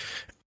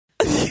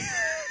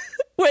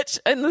 Which,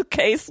 in the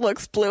case,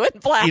 looks blue and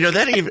black. You know,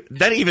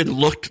 that even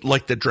looked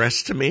like the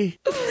dress to me.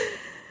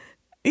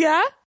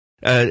 Yeah?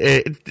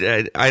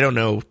 I don't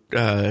know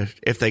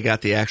if they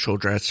got the actual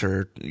dress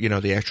or,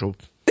 the actual...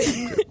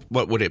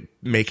 what would it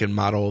make and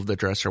model of the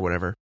dress or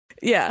whatever.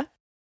 Yeah.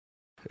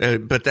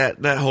 But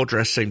that whole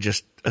dress thing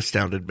just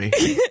astounded me.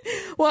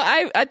 Well,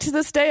 I to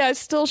this day, I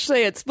still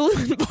say it's blue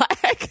and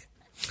black.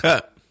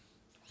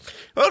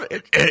 Well,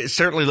 it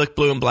certainly looked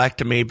blue and black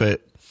to me,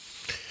 but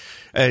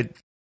I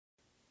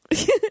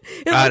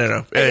don't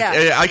know.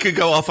 Yeah. I could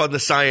go off on the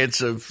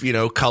science of,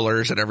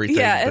 colors and everything.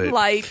 Yeah, but... and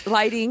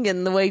lighting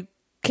and the way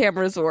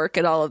cameras work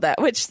and all of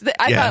that, which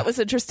I thought was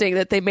interesting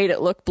that they made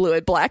it look blue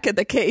and black in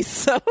the case.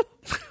 So,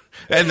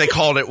 and they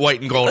called it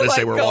white and gold as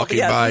they were walking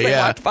by.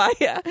 Yeah, walked by.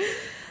 Yeah.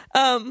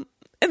 And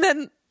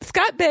then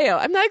Scott Baio.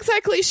 I'm not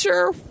exactly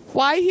sure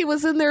why he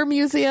was in their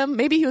museum.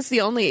 Maybe he was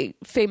the only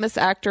famous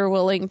actor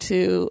willing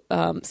to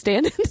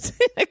stand in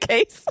a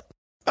case.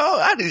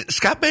 Oh,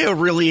 Scott Baio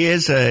really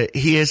is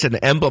he is an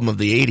emblem of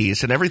the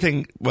 80s and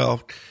everything.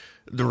 Well,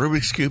 the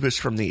Rubik's Cube is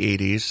from the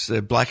 80s.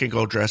 The black and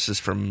gold dress is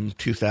from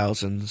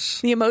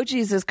 2000s. The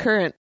emojis is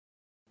current.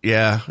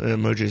 Yeah,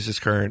 emojis is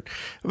current.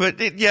 But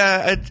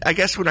I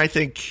guess when I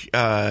think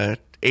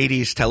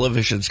 80s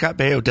television, Scott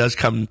Baio does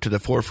come to the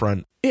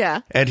forefront.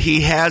 Yeah. And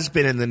he has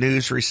been in the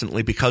news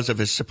recently because of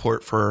his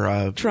support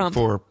for Trump.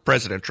 For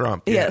President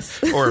Trump. Yeah.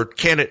 Yes. Or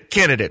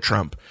candidate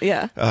Trump.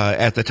 Yeah.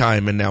 At the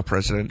time, and now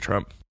President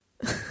Trump.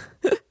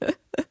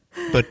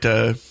 But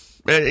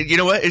you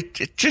know what?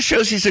 It just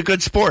shows he's a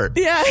good sport.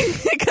 Yeah,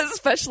 because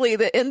especially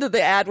the end of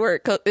the ad where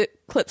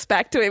it clips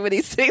back to him when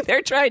he's sitting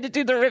there trying to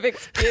do the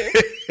Rubik's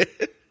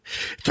Cube.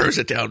 Throws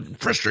it down in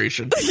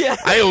frustration. Yeah.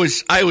 I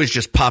always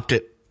just popped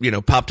it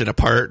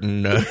apart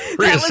and reassembled it.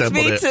 That was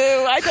me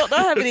too. I don't know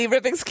how many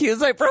Rubik's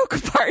Cubes I broke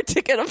apart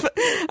to get them.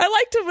 I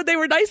liked them when they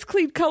were nice,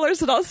 clean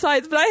colors on all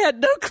sides, but I had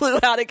no clue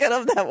how to get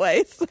them that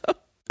way. So.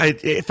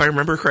 If I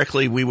remember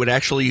correctly, we would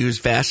actually use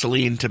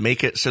Vaseline to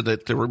make it so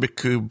that the Rubik's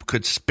Cube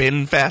could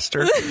spin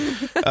faster.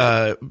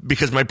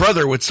 Because my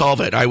brother would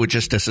solve it. I would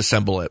just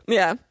disassemble it.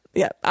 Yeah.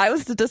 Yeah. I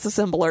was the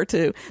disassembler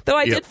too. Though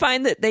I did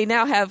find that they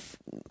now have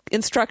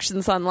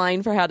instructions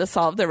online for how to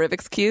solve the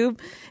Rubik's Cube.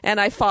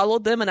 And I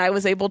followed them and I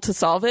was able to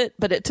solve it,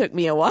 but it took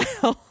me a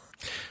while.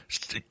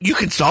 You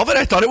can solve it?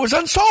 I thought it was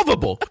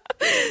unsolvable.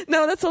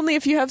 No, that's only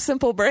if you have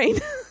simple brain.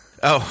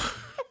 Oh.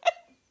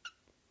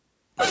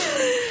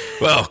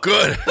 Well,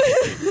 good.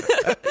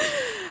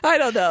 I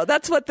don't know.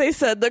 That's what they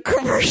said in the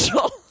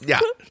commercial. Yeah.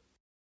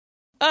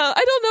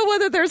 I don't know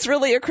whether there's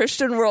really a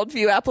Christian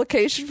worldview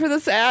application for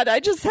this ad. I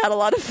just had a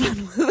lot of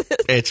fun with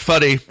it. It's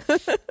funny.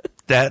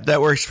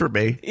 That works for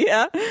me.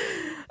 Yeah.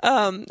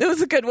 It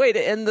was a good way to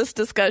end this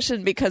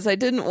discussion because I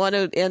didn't want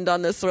to end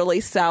on this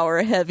really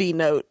sour, heavy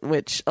note,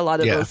 which a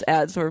lot of those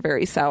ads were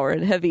very sour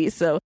and heavy.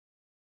 So,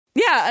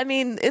 yeah, I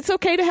mean, it's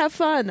okay to have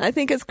fun. I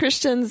think as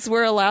Christians,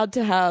 we're allowed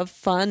to have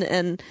fun,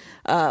 and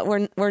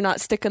we're not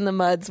stuck in the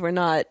muds. We're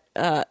not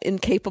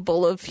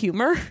incapable of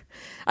humor.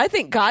 I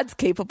think God's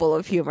capable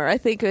of humor. I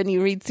think when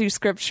you read through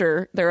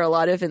Scripture, there are a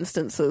lot of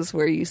instances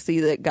where you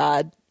see that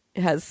God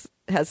has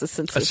a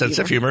sense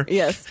of humor.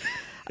 Yes.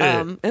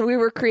 And we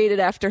were created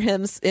after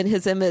him in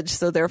his image,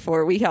 so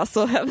therefore we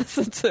also have a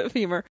sense of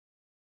humor.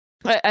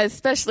 I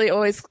especially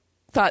always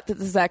thought that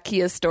the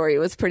Zacchaeus story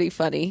was pretty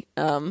funny,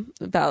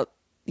 about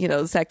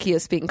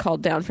Zacchaeus being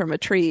called down from a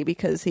tree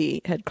because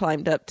he had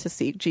climbed up to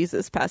see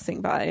Jesus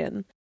passing by.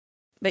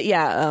 But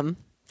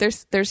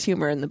there's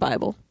humor in the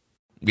Bible.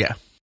 Yeah.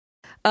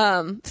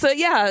 So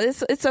yeah,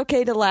 it's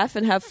okay to laugh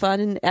and have fun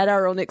and at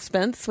our own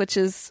expense, which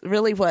is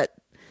really what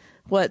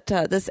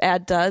this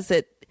ad does.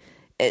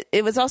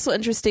 It was also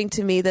interesting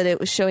to me that it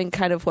was showing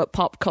kind of what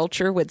pop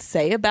culture would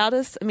say about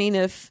us. I mean,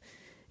 if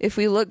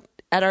we look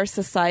at our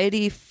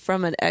society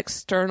from an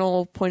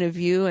external point of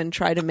view and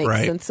try to make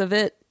sense of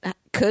it,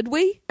 could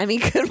we? I mean,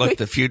 could like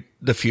we?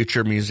 the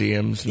future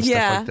museums and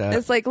stuff like that.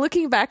 It's like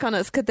looking back on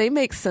us, could they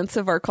make sense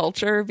of our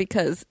culture?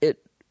 Because it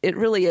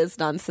really is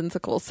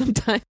nonsensical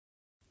sometimes.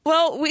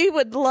 Well, we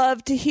would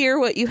love to hear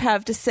what you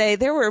have to say.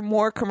 There were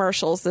more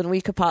commercials than we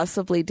could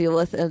possibly deal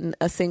with in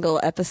a single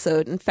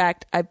episode. In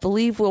fact, I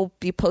believe we'll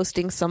be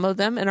posting some of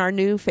them in our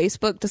new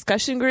Facebook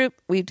discussion group.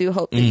 We do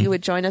hope that you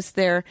would join us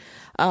there.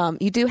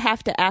 You do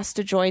have to ask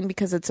to join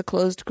because it's a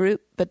closed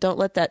group, but don't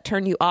let that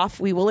turn you off.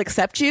 We will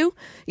accept you.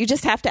 You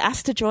just have to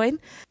ask to join.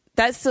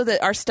 That's so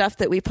that our stuff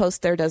that we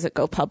post there doesn't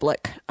go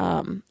public.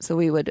 So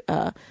we would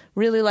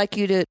really like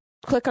you to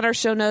click on our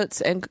show notes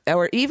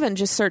or even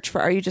just search for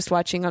Are You Just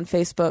Watching on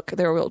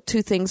Facebook.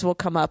 Two things will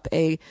come up,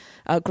 a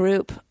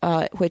group,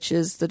 which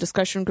is the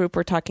discussion group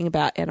we're talking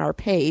about, and our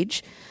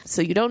page.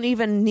 So you don't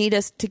even need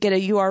us to get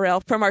a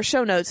URL from our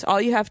show notes.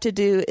 All you have to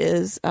do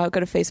is go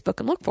to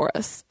Facebook and look for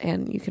us,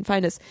 and you can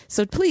find us.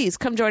 So please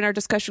come join our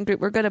discussion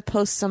group. We're going to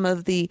post some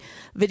of the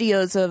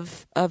videos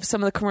of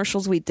some of the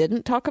commercials we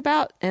didn't talk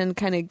about and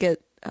kind of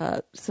get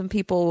some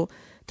people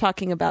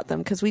talking about them,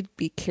 because we'd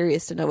be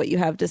curious to know what you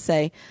have to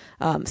say.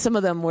 Some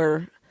of them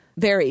were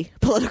very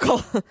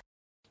political.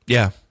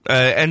 Yeah,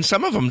 and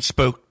some of them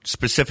spoke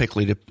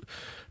specifically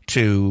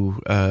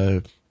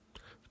to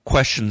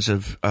questions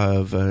of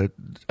a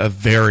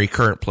very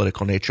current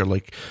political nature,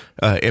 like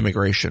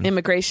immigration.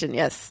 Immigration,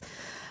 yes.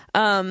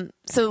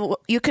 So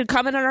you can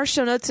comment on our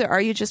show notes at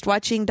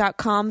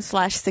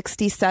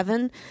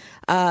areyoujustwatching.com/67.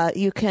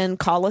 You can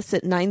call us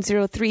at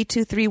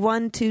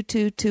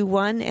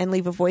 903-231-2221 and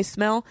leave a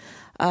voicemail.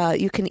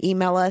 You can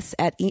email us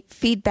at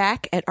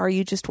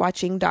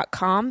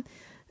feedback@areyoujustwatching.com.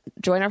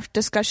 Join our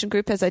discussion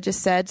group, as I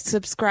just said.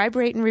 Subscribe,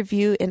 rate, and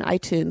review in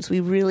iTunes. We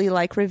really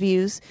like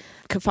reviews.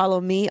 You can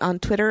follow me on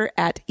Twitter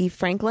at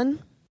efranklin.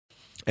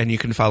 And you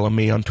can follow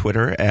me on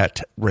Twitter at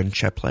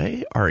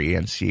Rencheple,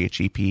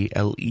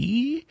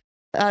 RENCHEPLE.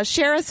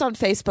 Share us on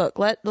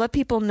Facebook. Let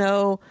people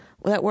know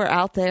that we're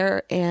out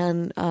there,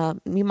 and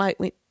you might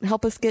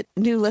help us get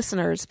new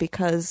listeners,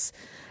 because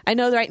I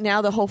know right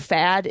now the whole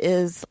fad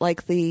is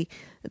like the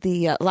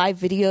live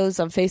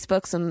videos on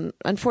Facebooks, and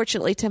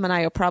unfortunately Tim and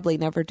I will probably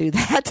never do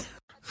that.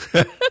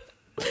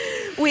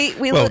 We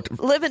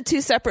live in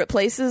two separate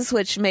places,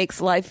 which makes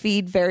live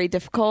feed very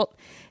difficult.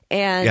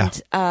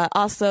 And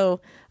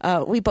also,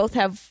 we both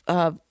have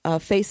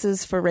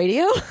faces for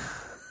radio.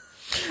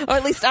 Or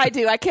at least I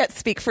do. I can't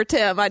speak for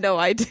Tim. I know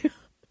I do.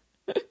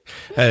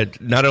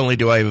 Not only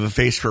do I have a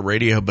face for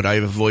radio, but I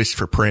have a voice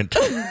for print.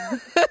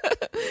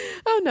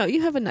 Oh, no,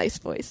 you have a nice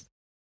voice.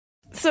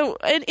 So,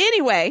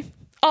 anyway,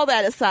 all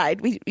that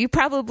aside, you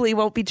probably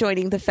won't be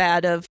joining the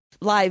fad of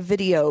live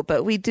video,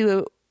 but we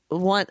do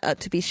want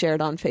to be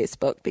shared on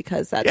Facebook,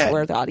 because that's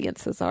where the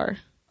audiences are.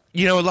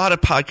 You know, a lot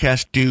of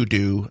podcasts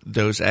do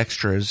those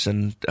extras,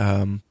 and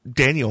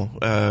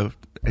Daniel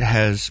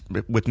has,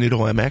 with Noodle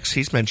MX,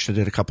 he's mentioned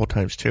it a couple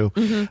times too.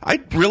 Mm-hmm.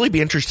 I'd really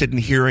be interested in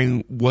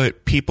hearing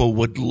what people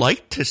would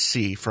like to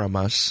see from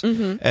us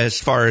as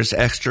far as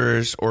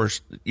extras or,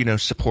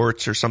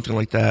 supports or something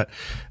like that.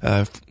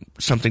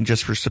 Something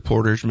just for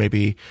supporters,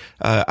 maybe.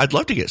 I'd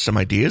love to get some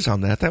ideas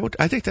on that.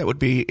 I think that would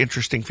be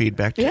interesting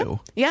feedback too.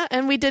 Yeah,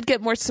 and we did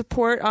get more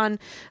support on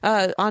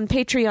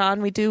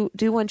Patreon. We do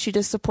want you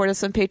to support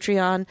us on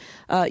Patreon.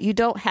 You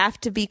don't have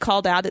to be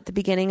called out at the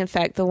beginning. In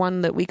fact, the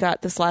one that we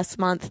got this last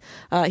month,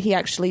 he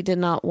actually did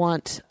not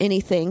want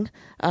anything.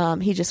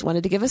 He just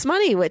wanted to give us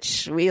money,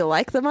 which we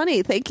like the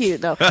money. Thank you.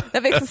 No,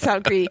 that makes us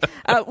sound greedy.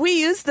 We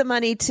use the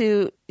money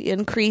to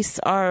increase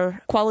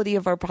our quality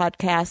of our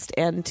podcast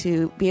and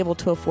to be able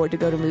to afford to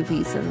go to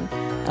movies and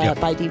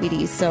buy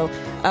DVDs. So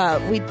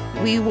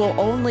we will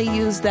only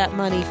use that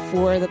money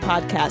for the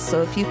podcast.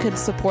 So if you could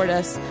support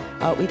us,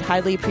 we'd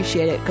highly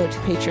appreciate it. Go to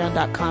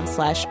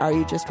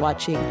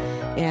patreon.com/areyoujustwatching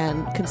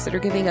and consider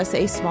giving us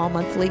a small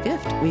monthly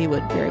gift. We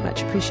would very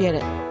much appreciate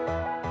it.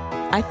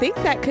 I think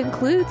that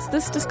concludes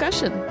this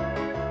discussion.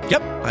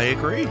 Yep, I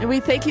agree. And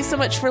we thank you so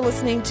much for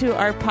listening to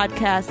our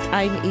podcast.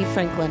 I'm Eve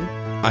Franklin.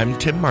 I'm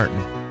Tim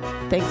Martin.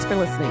 Thanks for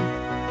listening.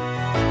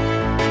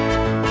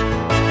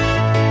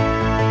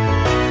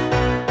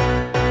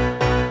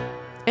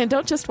 And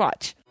don't just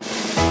watch.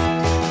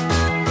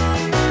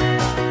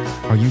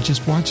 Are You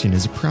Just Watching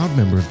is a proud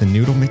member of the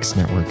Noodle Mix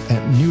Network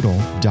at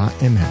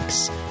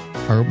noodle.mx.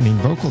 Our opening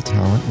vocal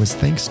talent was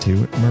thanks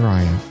to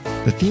Mariah.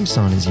 The theme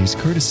song is used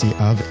courtesy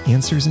of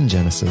Answers in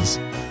Genesis.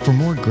 For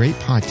more great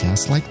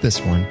podcasts like this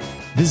one,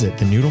 visit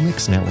the Noodle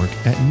Mix Network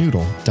at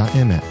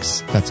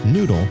noodle.mx. That's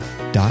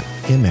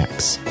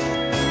noodle.mx.